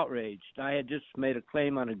was outraged. I had just made a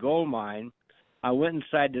claim on a gold mine. I went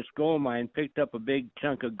inside this gold mine, picked up a big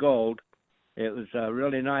chunk of gold. It was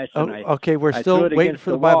really nice. Okay, we're still waiting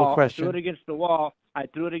for the Bible question. I threw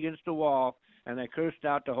it against the wall. And I cursed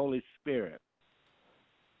out the Holy Spirit.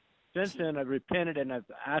 Since then, I've repented and I've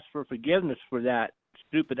asked for forgiveness for that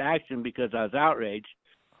stupid action because I was outraged.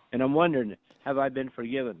 And I'm wondering, have I been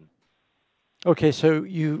forgiven? Okay, so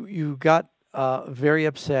you got very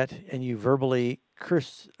upset and you verbally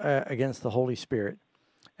cursed against the Holy Spirit.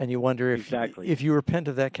 And you wonder if you repent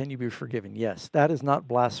of that, can you be forgiven? Yes, that is not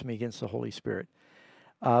blasphemy against the Holy Spirit.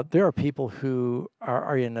 There are people who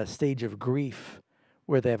are in a stage of grief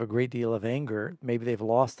where they have a great deal of anger. Maybe they've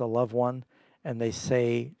lost a loved one, and they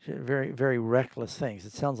say very, very reckless things.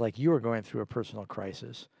 It sounds like you are going through a personal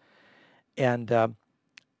crisis. And then,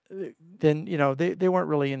 they weren't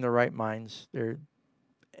really in their right minds. They're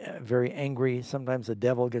very angry. Sometimes the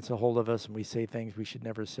devil gets a hold of us, and we say things we should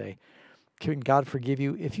never say. Can God forgive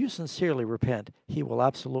you? If you sincerely repent, he will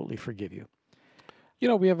absolutely forgive you.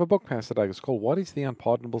 We have a book, Pastor Doug. It's called What is the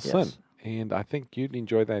Unpardonable Sin? And I think you'd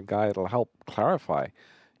enjoy that, Guy. It'll help clarify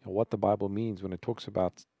what the Bible means when it talks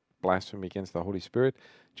about blasphemy against the Holy Spirit.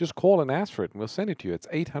 Just call and ask for it, and we'll send it to you. It's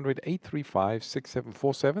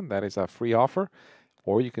 800-835-6747. That is our free offer.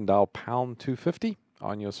 Or you can dial pound 250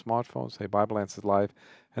 on your smartphone, say Bible Answers Live,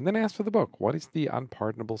 and then ask for the book, What is the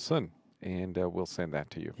Unpardonable Sin? And we'll send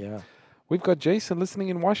that to you. Yeah. We've got Jason listening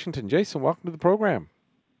in Washington. Jason, welcome to the program.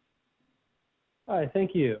 Hi,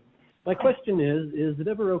 thank you. My question is it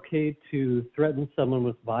ever okay to threaten someone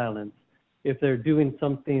with violence if they're doing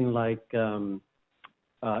something like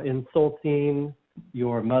insulting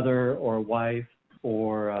your mother or wife,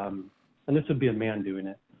 or, and this would be a man doing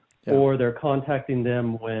it, or they're contacting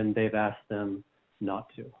them when they've asked them not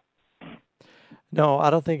to? No, I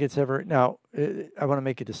don't think it's ever. Now, I want to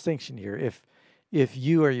make a distinction here. If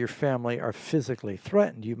you or your family are physically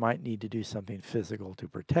threatened, you might need to do something physical to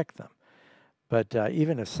protect them. But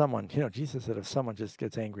even if someone, Jesus said if someone just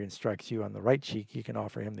gets angry and strikes you on the right cheek, you can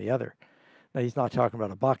offer him the other. Now, he's not talking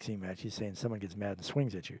about a boxing match. He's saying someone gets mad and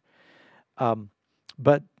swings at you.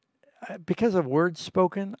 But because of words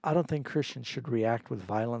spoken, I don't think Christians should react with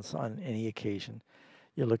violence on any occasion.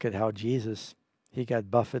 You look at how Jesus, he got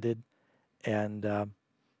buffeted, and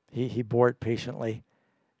he bore it patiently.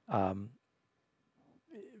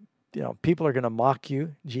 People are going to mock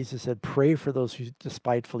you. Jesus said, pray for those who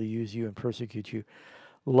despitefully use you and persecute you.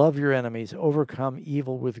 love your enemies, overcome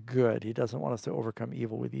evil with good. He doesn't want us to overcome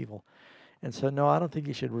evil with evil. And so, no, I don't think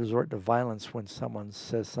you should resort to violence when someone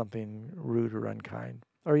says something rude or unkind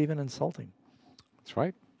or even insulting. That's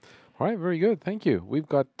right. All right, very good. Thank you. We've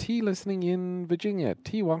got T listening in Virginia.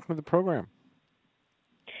 T, welcome to the program.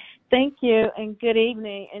 Thank you, and good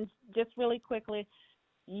evening. And just really quickly,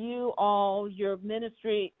 your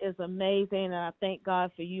ministry is amazing, and I thank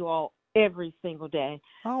God for you all every single day.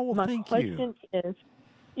 Oh, well, my question is,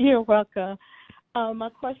 you're welcome. My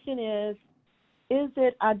question is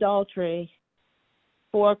it idolatry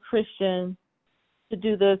for a Christian to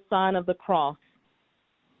do the sign of the cross?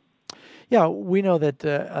 Yeah, we know that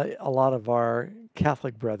a lot of our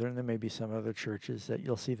Catholic brethren, there may be some other churches, that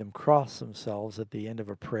you'll see them cross themselves at the end of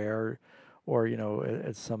a prayer or,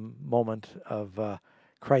 at some moment of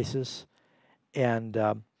crisis. And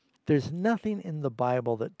there's nothing in the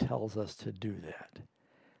Bible that tells us to do that.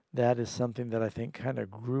 That is something that I think kind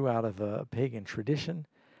of grew out of a pagan tradition.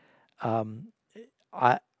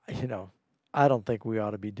 I don't think we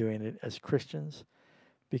ought to be doing it as Christians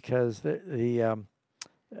because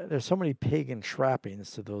there's so many pagan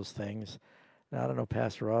trappings to those things. Now, I don't know,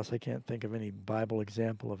 Pastor Ross, I can't think of any Bible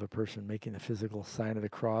example of a person making the physical sign of the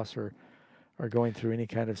cross or going through any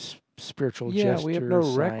kind of spiritual gesture. Yeah, we have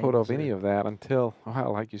no record of any of that until,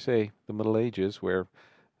 well, like you say, the Middle Ages, where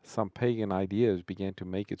some pagan ideas began to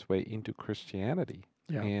make its way into Christianity.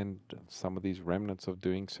 Yeah. And some of these remnants of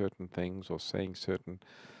doing certain things or saying certain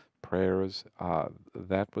prayers,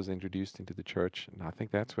 that was introduced into the church. And I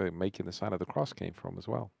think that's where making the sign of the cross came from as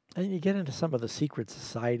well. And you get into some of the secret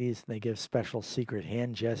societies, and they give special secret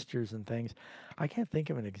hand gestures and things. I can't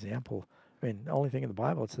think of an example. I mean, the only thing in the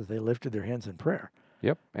Bible, it says they lifted their hands in prayer.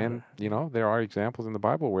 Yep. And, there are examples in the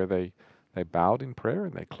Bible where they bowed in prayer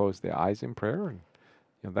and they closed their eyes in prayer. And,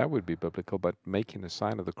 that would be biblical. But making the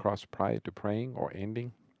sign of the cross prior to praying or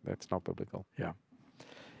ending, that's not biblical. Yeah.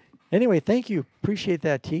 Anyway, thank you. Appreciate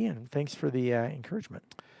that, T, and thanks for the encouragement.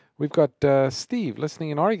 We've got Steve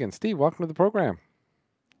listening in Oregon. Steve, welcome to the program.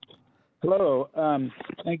 Hello.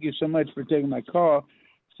 Thank you so much for taking my call.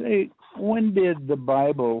 Say, when did the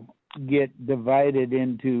Bible get divided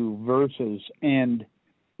into verses and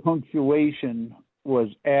punctuation was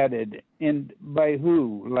added, and by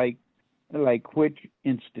who? Like which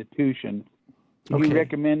institution? Do you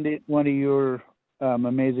recommend it? One of your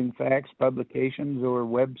Amazing Facts publications or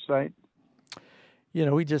website?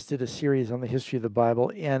 We just did a series on the history of the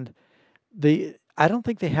Bible, and I don't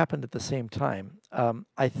think they happened at the same time.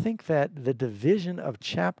 I think that the division of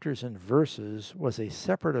chapters and verses was a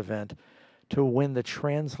separate event to when the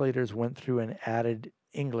translators went through and added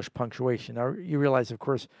English punctuation. Now, you realize, of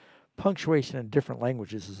course, punctuation in different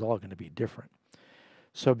languages is all going to be different.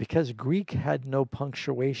 So because Greek had no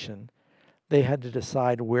punctuation, they had to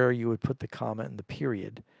decide where you would put the comma and the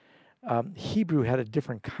period. Hebrew had a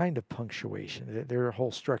different kind of punctuation. Their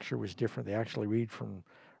whole structure was different. They actually read from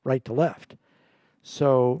right to left.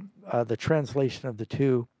 So the translation of the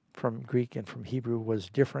two from Greek and from Hebrew was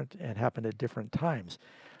different and happened at different times.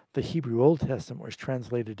 The Hebrew Old Testament was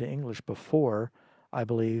translated to English before, I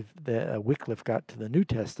believe, Wycliffe got to the New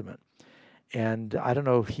Testament. And I don't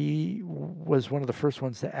know if he was one of the first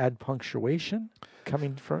ones to add punctuation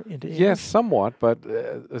into English. Yes, somewhat, but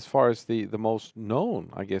as far as the most known,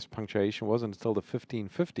 I guess, punctuation wasn't until the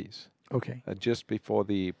 1550s. Okay. Just before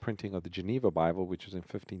the printing of the Geneva Bible, which was in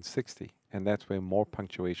 1560. And that's where more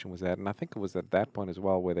punctuation was added. And I think it was at that point as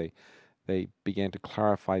well where they began to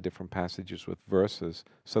clarify different passages with verses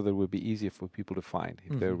so that it would be easier for people to find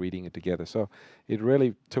if they were reading it together. So it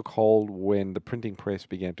really took hold when the printing press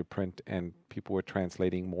began to print and people were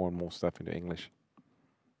translating more and more stuff into English.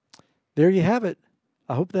 There you have it.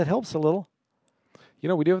 I hope that helps a little.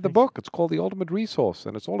 We do have the book. It's called The Ultimate Resource,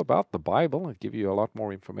 and it's all about the Bible. It'll give you a lot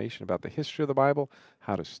more information about the history of the Bible,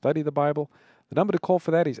 how to study the Bible. The number to call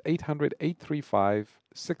for that is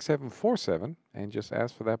 800-835-6747, and just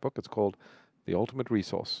ask for that book. It's called The Ultimate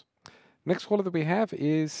Resource. Next caller that we have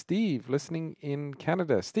is Steve, listening in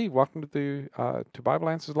Canada. Steve, welcome to Bible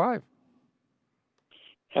Answers Live.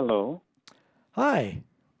 Hello. Hi.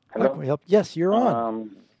 Hello. How can we help? Yes, you're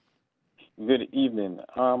on. Good evening.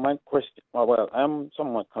 My question, I'm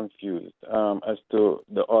somewhat confused as to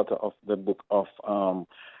the author of the book of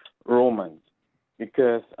Romans,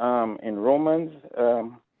 because in Romans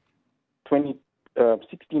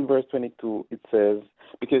 16 verse 22, it says,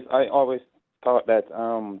 because I always thought that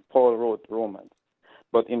Paul wrote Romans,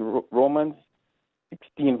 but in Romans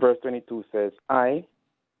 16 verse 22 says, I,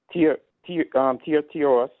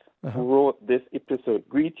 Theodoros, who wrote this epistle,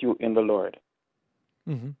 greet you in the Lord.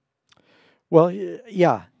 Mm-hmm. Well,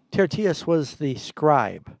 yeah, Tertius was the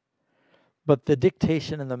scribe. But the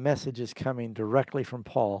dictation and the message is coming directly from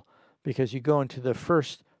Paul, because you go into the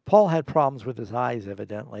first. Paul had problems with his eyes,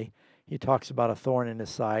 evidently. He talks about a thorn in his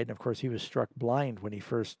side, and of course he was struck blind when he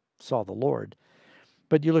first saw the Lord.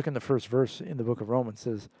 But you look in the first verse in the book of Romans, it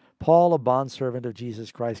says, Paul, a bondservant of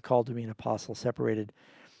Jesus Christ, called to be an apostle, separated.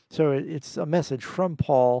 So it's a message from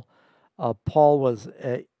Paul. Paul was,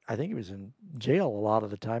 I think he was in jail a lot of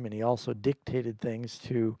the time, and he also dictated things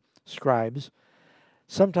to scribes.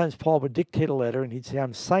 Sometimes Paul would dictate a letter, and he'd say,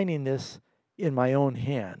 I'm signing this in my own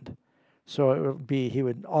hand. So it would be, he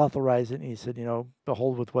would authorize it, and he said,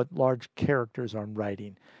 behold with what large characters I'm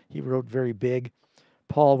writing. He wrote very big.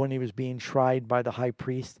 Paul, when he was being tried by the high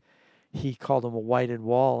priest, he called him a whited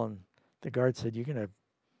wall, and the guard said, you're going to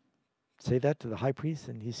say that to the high priest?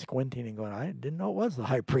 And he's squinting and going, I didn't know it was the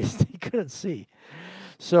high priest. He couldn't see.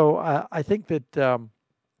 So I think that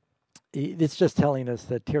it's just telling us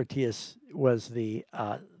that Tertius was the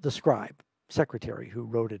scribe, secretary, who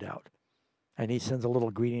wrote it out. And he sends a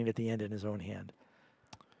little greeting at the end in his own hand.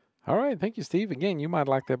 All right. Thank you, Steve. Again, you might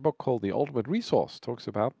like that book called The Ultimate Resource. Talks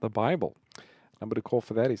about the Bible. Number to call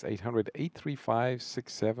for that is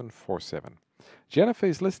 800-835-6747. Jennifer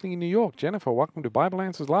is listening in New York. Jennifer, welcome to Bible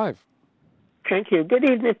Answers Live. Thank you. Good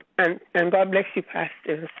evening, and God bless you,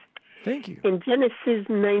 pastors. Thank you. In Genesis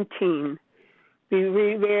 19, we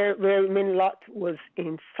read where when Lot was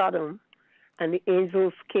in Sodom and the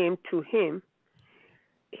angels came to him,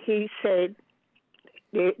 he said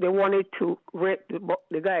they wanted to rape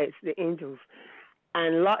the guys, the angels.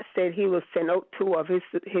 And Lot said he would send out two of his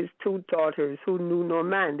two daughters who knew no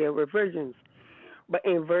man. They were virgins. But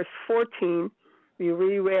in verse 14, we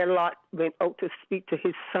read where Lot went out to speak to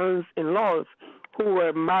his sons-in-laws who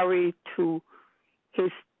were married to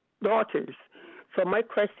his daughters. So my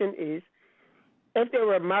question is, if they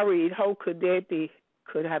were married, how could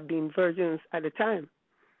have been virgins at the time?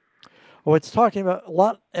 Well, it's talking about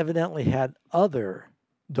Lot evidently had other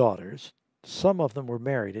daughters. Some of them were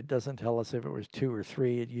married. It doesn't tell us if it was 2 or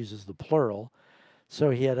 3. It uses the plural. So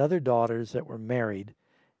he had other daughters that were married.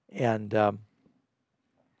 And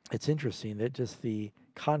it's interesting that just the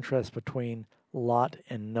contrast between Lot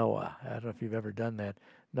and Noah. I don't know if you've ever done that.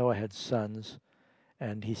 Noah had sons,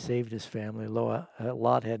 and he saved his family.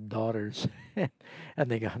 Lot had daughters, and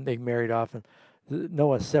they married off. And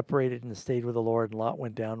Noah separated and stayed with the Lord, and Lot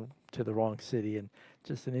went down to the wrong city. And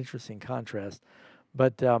just an interesting contrast.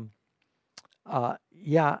 But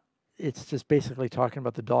it's just basically talking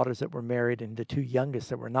about the daughters that were married, and the 2 youngest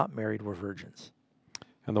that were not married were virgins.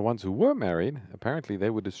 And the ones who were married, apparently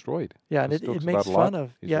they were destroyed. Yeah, and it makes fun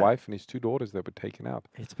of his wife and his 2 daughters that were taken out.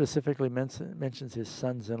 It specifically mentions his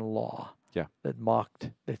sons-in-law. Yeah. That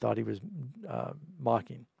mocked. They thought he was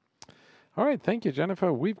mocking. All right, thank you,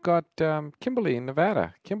 Jennifer. We've got Kimberly in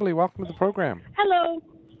Nevada. Kimberly, welcome to the program. Hello.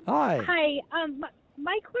 Hi. Hi.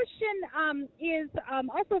 My question is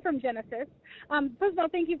also from Genesis. First of all,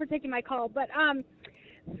 thank you for taking my call. But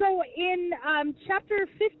so in chapter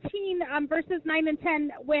 15, verses 9 and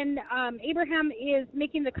 10, when Abraham is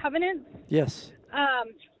making the covenants, yes,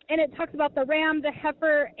 and it talks about the ram, the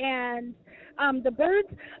heifer, and the birds.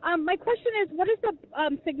 My question is, what is the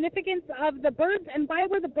significance of the birds, and why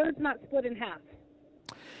were the birds not split in half?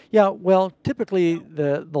 Yeah, well, typically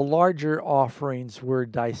the larger offerings were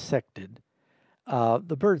dissected.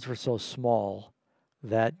 The birds were so small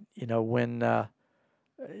that, when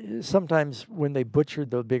sometimes when they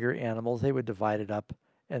butchered the bigger animals, they would divide it up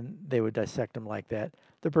and they would dissect them like that.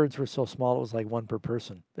 The birds were so small, it was like 1 per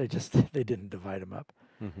person. They didn't divide them up.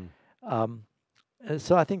 Mm-hmm.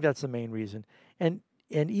 So I think that's the main reason. And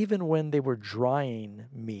even when they were drying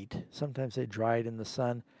meat, sometimes they dried in the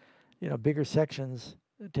sun, bigger sections,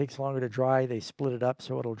 it takes longer to dry. They split it up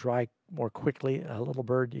so it'll dry more quickly. A little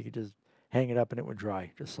bird, you could just hang it up and it would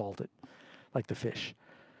dry, just salt it, like the fish.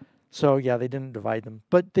 So, yeah, they didn't divide them.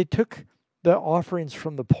 But they took the offerings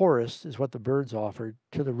from the poorest, is what the birds offered,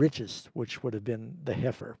 to the richest, which would have been the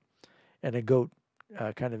heifer, and a goat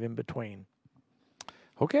kind of in between.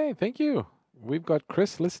 Okay, thank you. We've got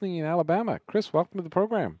Chris listening in Alabama. Chris, welcome to the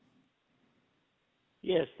program.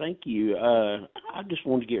 Yes, thank you. I just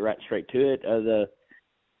wanted to get right straight to it.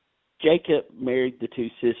 Jacob married the 2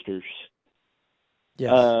 sisters.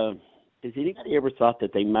 Yes. Has anybody ever thought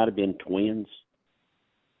that they might have been twins?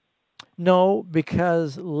 No,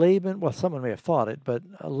 because Laban, well, someone may have thought it, but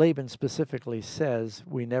Laban specifically says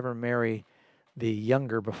we never marry the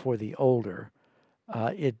younger before the older.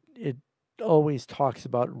 It always talks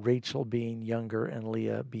about Rachel being younger and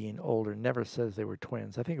Leah being older. Never says they were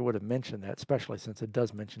twins. I think it would have mentioned that, especially since it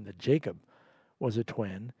does mention that Jacob was a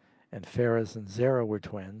twin and Pharez and Zerah were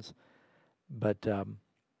twins. But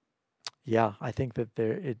yeah, I think that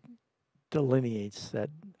delineates that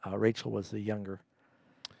Rachel was the younger.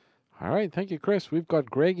 All right. Thank you, Chris. We've got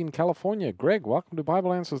Greg in California. Greg, welcome to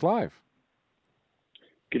Bible Answers Live.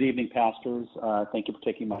 Good evening, pastors. Thank you for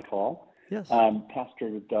taking my call. Yes.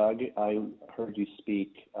 Pastor Doug, I heard you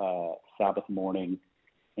speak Sabbath morning,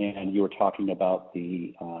 and you were talking about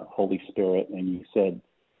the Holy Spirit, and you said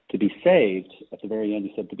to be saved, at the very end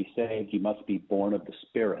you said to be saved, you must be born of the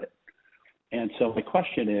Spirit. And so my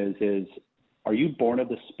question is are you born of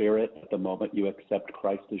the Spirit at the moment you accept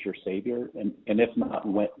Christ as your Savior? And if not,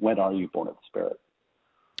 when are you born of the Spirit?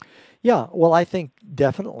 Yeah, well, I think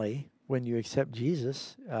definitely when you accept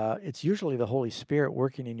Jesus, it's usually the Holy Spirit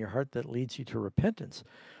working in your heart that leads you to repentance.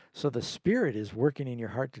 So the Spirit is working in your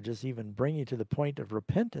heart to just even bring you to the point of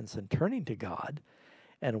repentance and turning to God.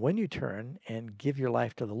 And when you turn and give your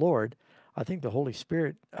life to the Lord, I think the Holy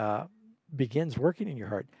Spirit begins working in your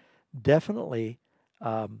heart. Definitely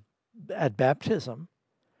at baptism,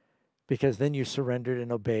 because then you surrendered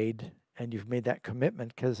and obeyed and you've made that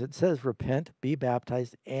commitment, because it says, repent, be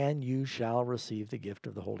baptized, and you shall receive the gift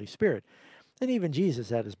of the Holy Spirit. And even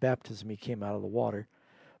Jesus at his baptism, he came out of the water.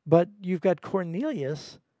 But you've got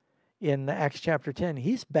Cornelius in Acts chapter 10.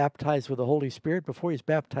 He's baptized with the Holy Spirit before he's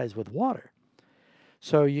baptized with water.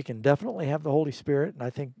 So you can definitely have the Holy Spirit, and I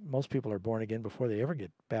think most people are born again before they ever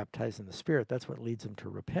get baptized in the Spirit. That's what leads them to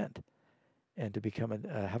repent and to become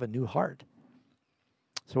have a new heart.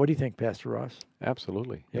 So what do you think, Pastor Ross?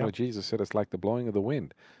 Absolutely. Yeah. You know, Jesus said it's like the blowing of the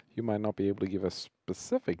wind. You might not be able to give a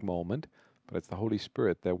specific moment, but it's the Holy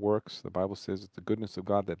Spirit that works. The Bible says it's the goodness of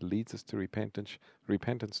God that leads us to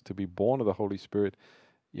repentance, to be born of the Holy Spirit.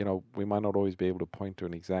 You know, we might not always be able to point to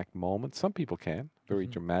an exact moment. Some people can, very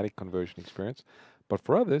dramatic conversion experience. But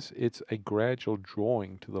for others, it's a gradual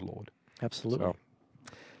drawing to the Lord. Absolutely. So,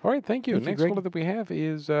 all right, thank you. Thank you, Next Greg. caller that we have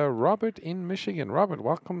is Robert in Michigan. Robert,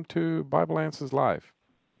 welcome to Bible Answers Live.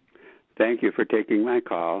 Thank you for taking my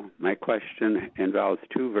call. My question involves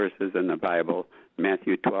two verses in the Bible,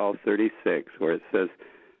 Matthew 12:36, where it says,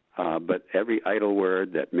 but every idle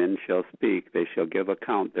word that men shall speak, they shall give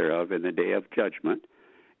account thereof in the day of judgment.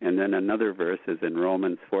 And then another verse is in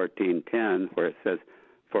Romans 14:10, where it says,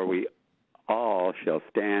 for we all shall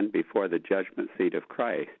stand before the judgment seat of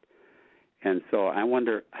Christ. And so I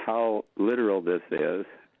wonder how literal this is,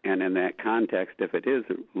 and in that context, if it is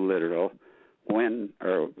literal, when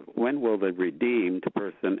will the redeemed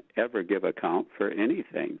person ever give account for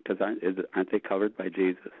anything? Because aren't they covered by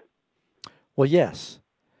Jesus? Well, yes.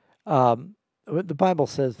 The Bible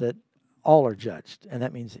says that all are judged, and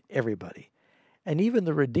that means everybody. And even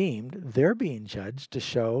the redeemed, they're being judged to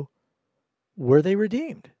show, were they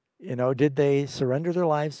redeemed? You know, did they surrender their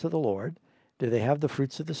lives to the Lord? Did they have the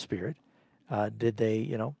fruits of the Spirit? Did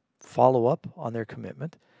they, follow up on their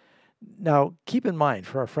commitment? Now, keep in mind,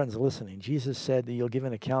 for our friends listening, Jesus said that you'll give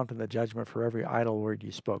an account in the judgment for every idle word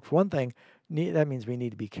you spoke. For one thing, that means we need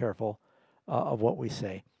to be careful of what we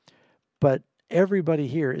say. But everybody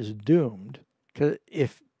here is doomed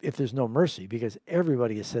if there's no mercy, because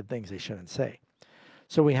everybody has said things they shouldn't say.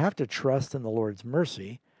 So we have to trust in the Lord's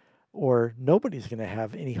mercy, or nobody's going to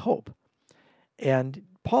have any hope. And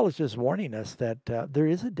Paul is just warning us that there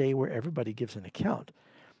is a day where everybody gives an account.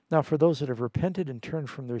 Now, for those that have repented and turned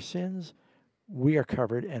from their sins, we are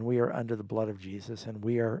covered and we are under the blood of Jesus and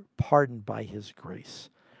we are pardoned by his grace.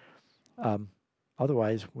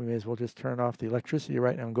 Otherwise, we may as well just turn off the electricity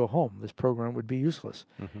right now and go home. This program would be useless.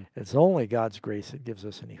 Mm-hmm. It's only God's grace that gives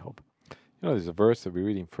us any hope. You know, there's a verse that we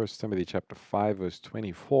read in 1 Timothy chapter 5, verse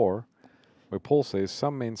 24, where Paul says,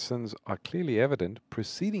 some men's sins are clearly evident,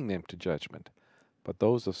 preceding them to judgment, but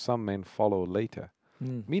those of some men follow later.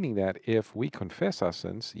 Meaning that if we confess our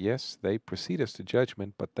sins, yes, they precede us to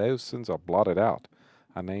judgment, but those sins are blotted out.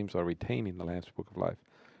 Our names are retained in the Lamb's Book of Life.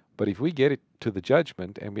 But if we get it to the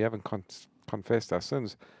judgment and we haven't confessed our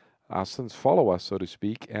sins follow us, so to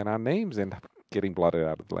speak, and our names end up getting blotted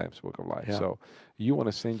out of the Lamb's Book of Life. Yeah. So you want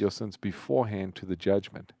to send your sins beforehand to the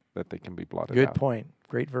judgment that they can be blotted out. Good point.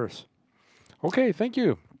 Great verse. Okay, thank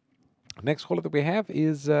you. Next caller that we have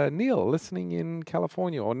is Neil, listening in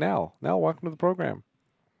California, or Nell. Nell, welcome to the program.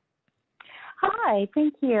 Hi,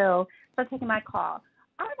 thank you for taking my call.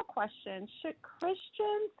 I have a question. Should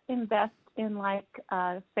Christians invest in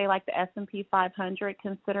say the S&P 500,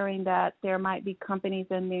 considering that there might be companies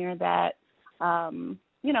in there that,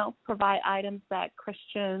 provide items that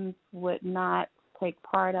Christians would not take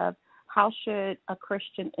part of? How should a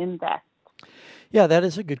Christian invest? Yeah, that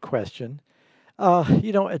is a good question.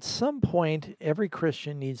 At some point, every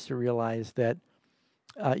Christian needs to realize that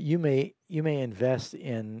you may invest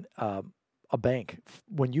in a bank.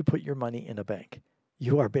 When you put your money in a bank,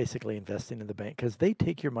 you are basically investing in the bank, because they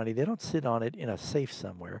take your money. They don't sit on it in a safe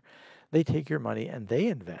somewhere. They take your money and they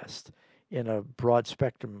invest in a broad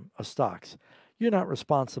spectrum of stocks. You're not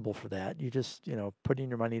responsible for that. You just, put in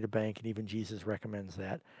your money to bank, and even Jesus recommends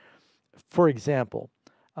that. For example,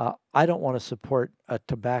 I don't want to support a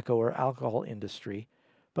tobacco or alcohol industry,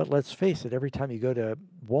 but let's face it, every time you go to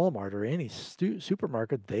Walmart or any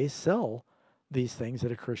supermarket, they sell these things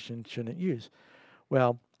that a Christian shouldn't use.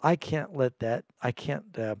 Well, I can't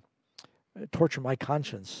torture my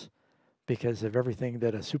conscience because of everything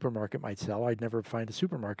that a supermarket might sell. I'd never find a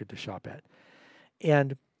supermarket to shop at.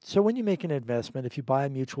 And so when you make an investment, if you buy a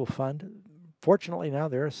mutual fund, fortunately now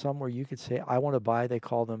there are some where you could say, I want to buy, they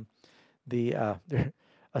call them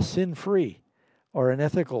a sin-free or an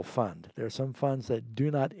ethical fund. There are some funds that do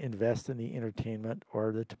not invest in the entertainment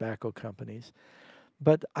or the tobacco companies.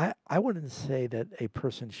 But I wouldn't say that a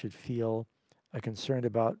person should feel concerned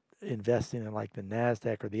about investing in like the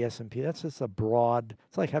NASDAQ or the S&P. That's just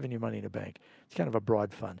it's like having your money in a bank. It's kind of a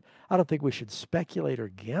broad fund. I don't think we should speculate or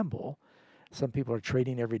gamble. Some people are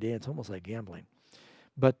trading every day. It's almost like gambling.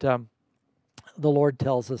 But the Lord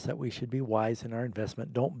tells us that we should be wise in our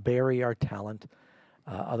investment. Don't bury our talent.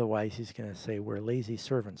 Otherwise, he's going to say we're lazy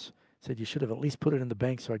servants. He said you should have at least put it in the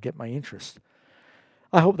bank so I'd get my interest.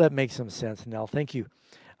 I hope that makes some sense, Nell. Thank you.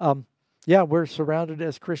 Yeah, we're surrounded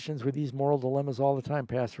as Christians with these moral dilemmas all the time,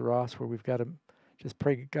 Pastor Ross, where we've got to just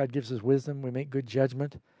pray God gives us wisdom. We make good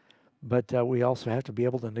judgment. But we also have to be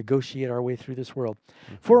able to negotiate our way through this world.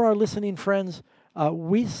 Mm-hmm. For our listening friends,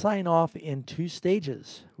 we sign off in 2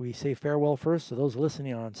 stages. We say farewell first to those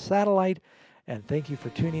listening on satellite, and thank you for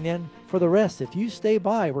tuning in. For the rest, if you stay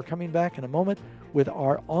by, we're coming back in a moment with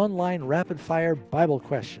our online rapid-fire Bible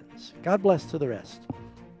questions. God bless to the rest.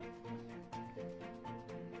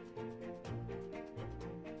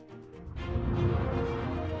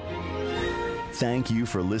 Thank you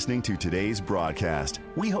for listening to today's broadcast.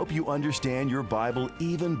 We hope you understand your Bible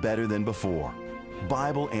even better than before.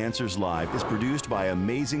 Bible Answers Live is produced by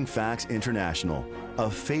Amazing Facts International, a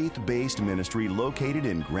faith-based ministry located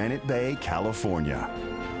in Granite Bay, California.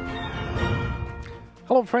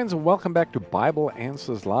 Hello, friends, and welcome back to Bible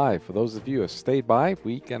Answers Live. For those of you who have stayed by,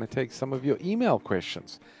 we're going to take some of your email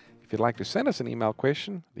questions. If you'd like to send us an email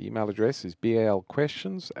question, the email address is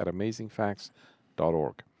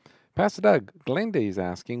balquestions@amazingfacts.org. Pastor Doug, Glenda is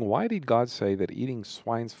asking, why did God say that eating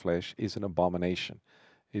swine's flesh is an abomination?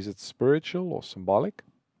 Is it spiritual or symbolic?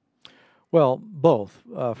 Well, both.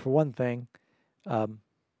 For one thing,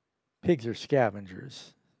 pigs are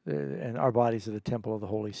scavengers, and our bodies are the temple of the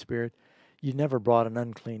Holy Spirit. You never brought an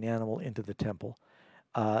unclean animal into the temple.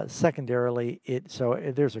 Secondarily,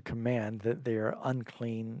 there's a command that they are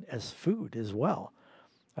unclean as food as well.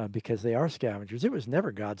 Because they are scavengers. It was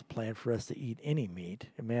never God's plan for us to eat any meat.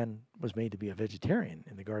 A man was made to be a vegetarian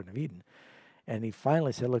in the Garden of Eden. And he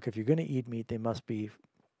finally said, look, if you're going to eat meat, they must be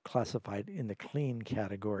classified in the clean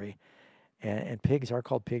category. And pigs are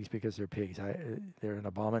called pigs because they're pigs. They're an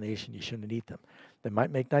abomination. You shouldn't eat them. They might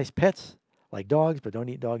make nice pets like dogs, but don't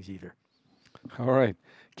eat dogs either. All right.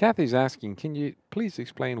 Kathy's asking, can you please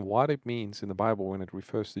explain what it means in the Bible when it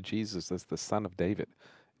refers to Jesus as the Son of David?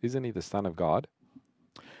 Isn't he the Son of God?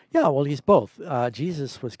 Yeah, well, he's both.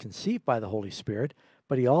 Jesus was conceived by the Holy Spirit,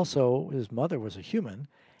 but his mother was a human,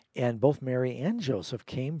 and both Mary and Joseph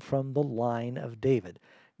came from the line of David.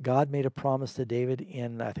 God made a promise to David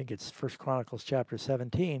in, I think it's 1 Chronicles chapter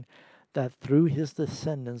 17, that through his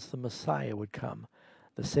descendants the Messiah would come.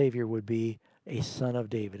 The Savior would be a son of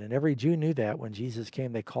David. And every Jew knew that. When Jesus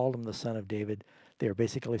came, they called him the Son of David. They were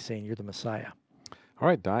basically saying, you're the Messiah. All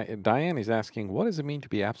right, Diane is asking, what does it mean to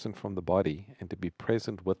be absent from the body and to be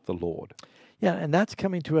present with the Lord? Yeah, and that's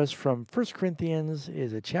coming to us from 1 Corinthians,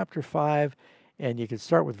 is it chapter 5, and you can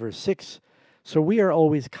start with verse 6. So we are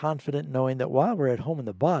always confident knowing that while we're at home in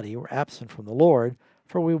the body, we're absent from the Lord,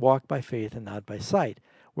 for we walk by faith and not by sight.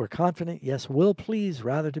 We're confident, yes, will please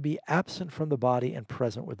rather to be absent from the body and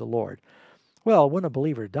present with the Lord. Well, when a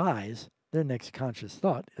believer dies, their next conscious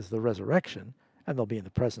thought is the resurrection, and they'll be in the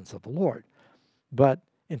presence of the Lord. But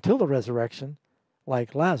until the resurrection,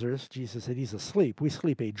 like Lazarus, Jesus said he's asleep. We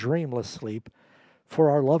sleep a dreamless sleep.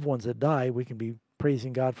 For our loved ones that die, we can be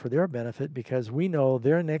praising God for their benefit because we know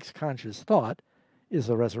their next conscious thought is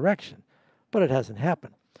the resurrection. But it hasn't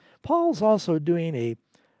happened. Paul's also doing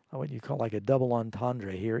what you call like a double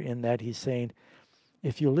entendre here, in that he's saying,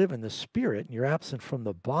 if you live in the Spirit and you're absent from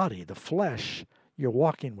the body, the flesh, you're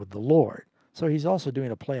walking with the Lord. So he's also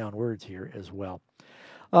doing a play on words here as well.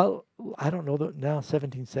 I don't know, now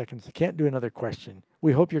 17 seconds. I can't do another question.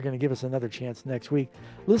 We hope you're going to give us another chance next week.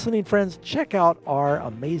 Listening friends, check out our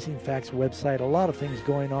Amazing Facts website. A lot of things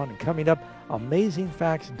going on and coming up,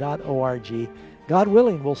 amazingfacts.org. God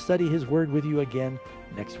willing, we'll study his word with you again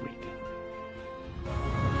next week.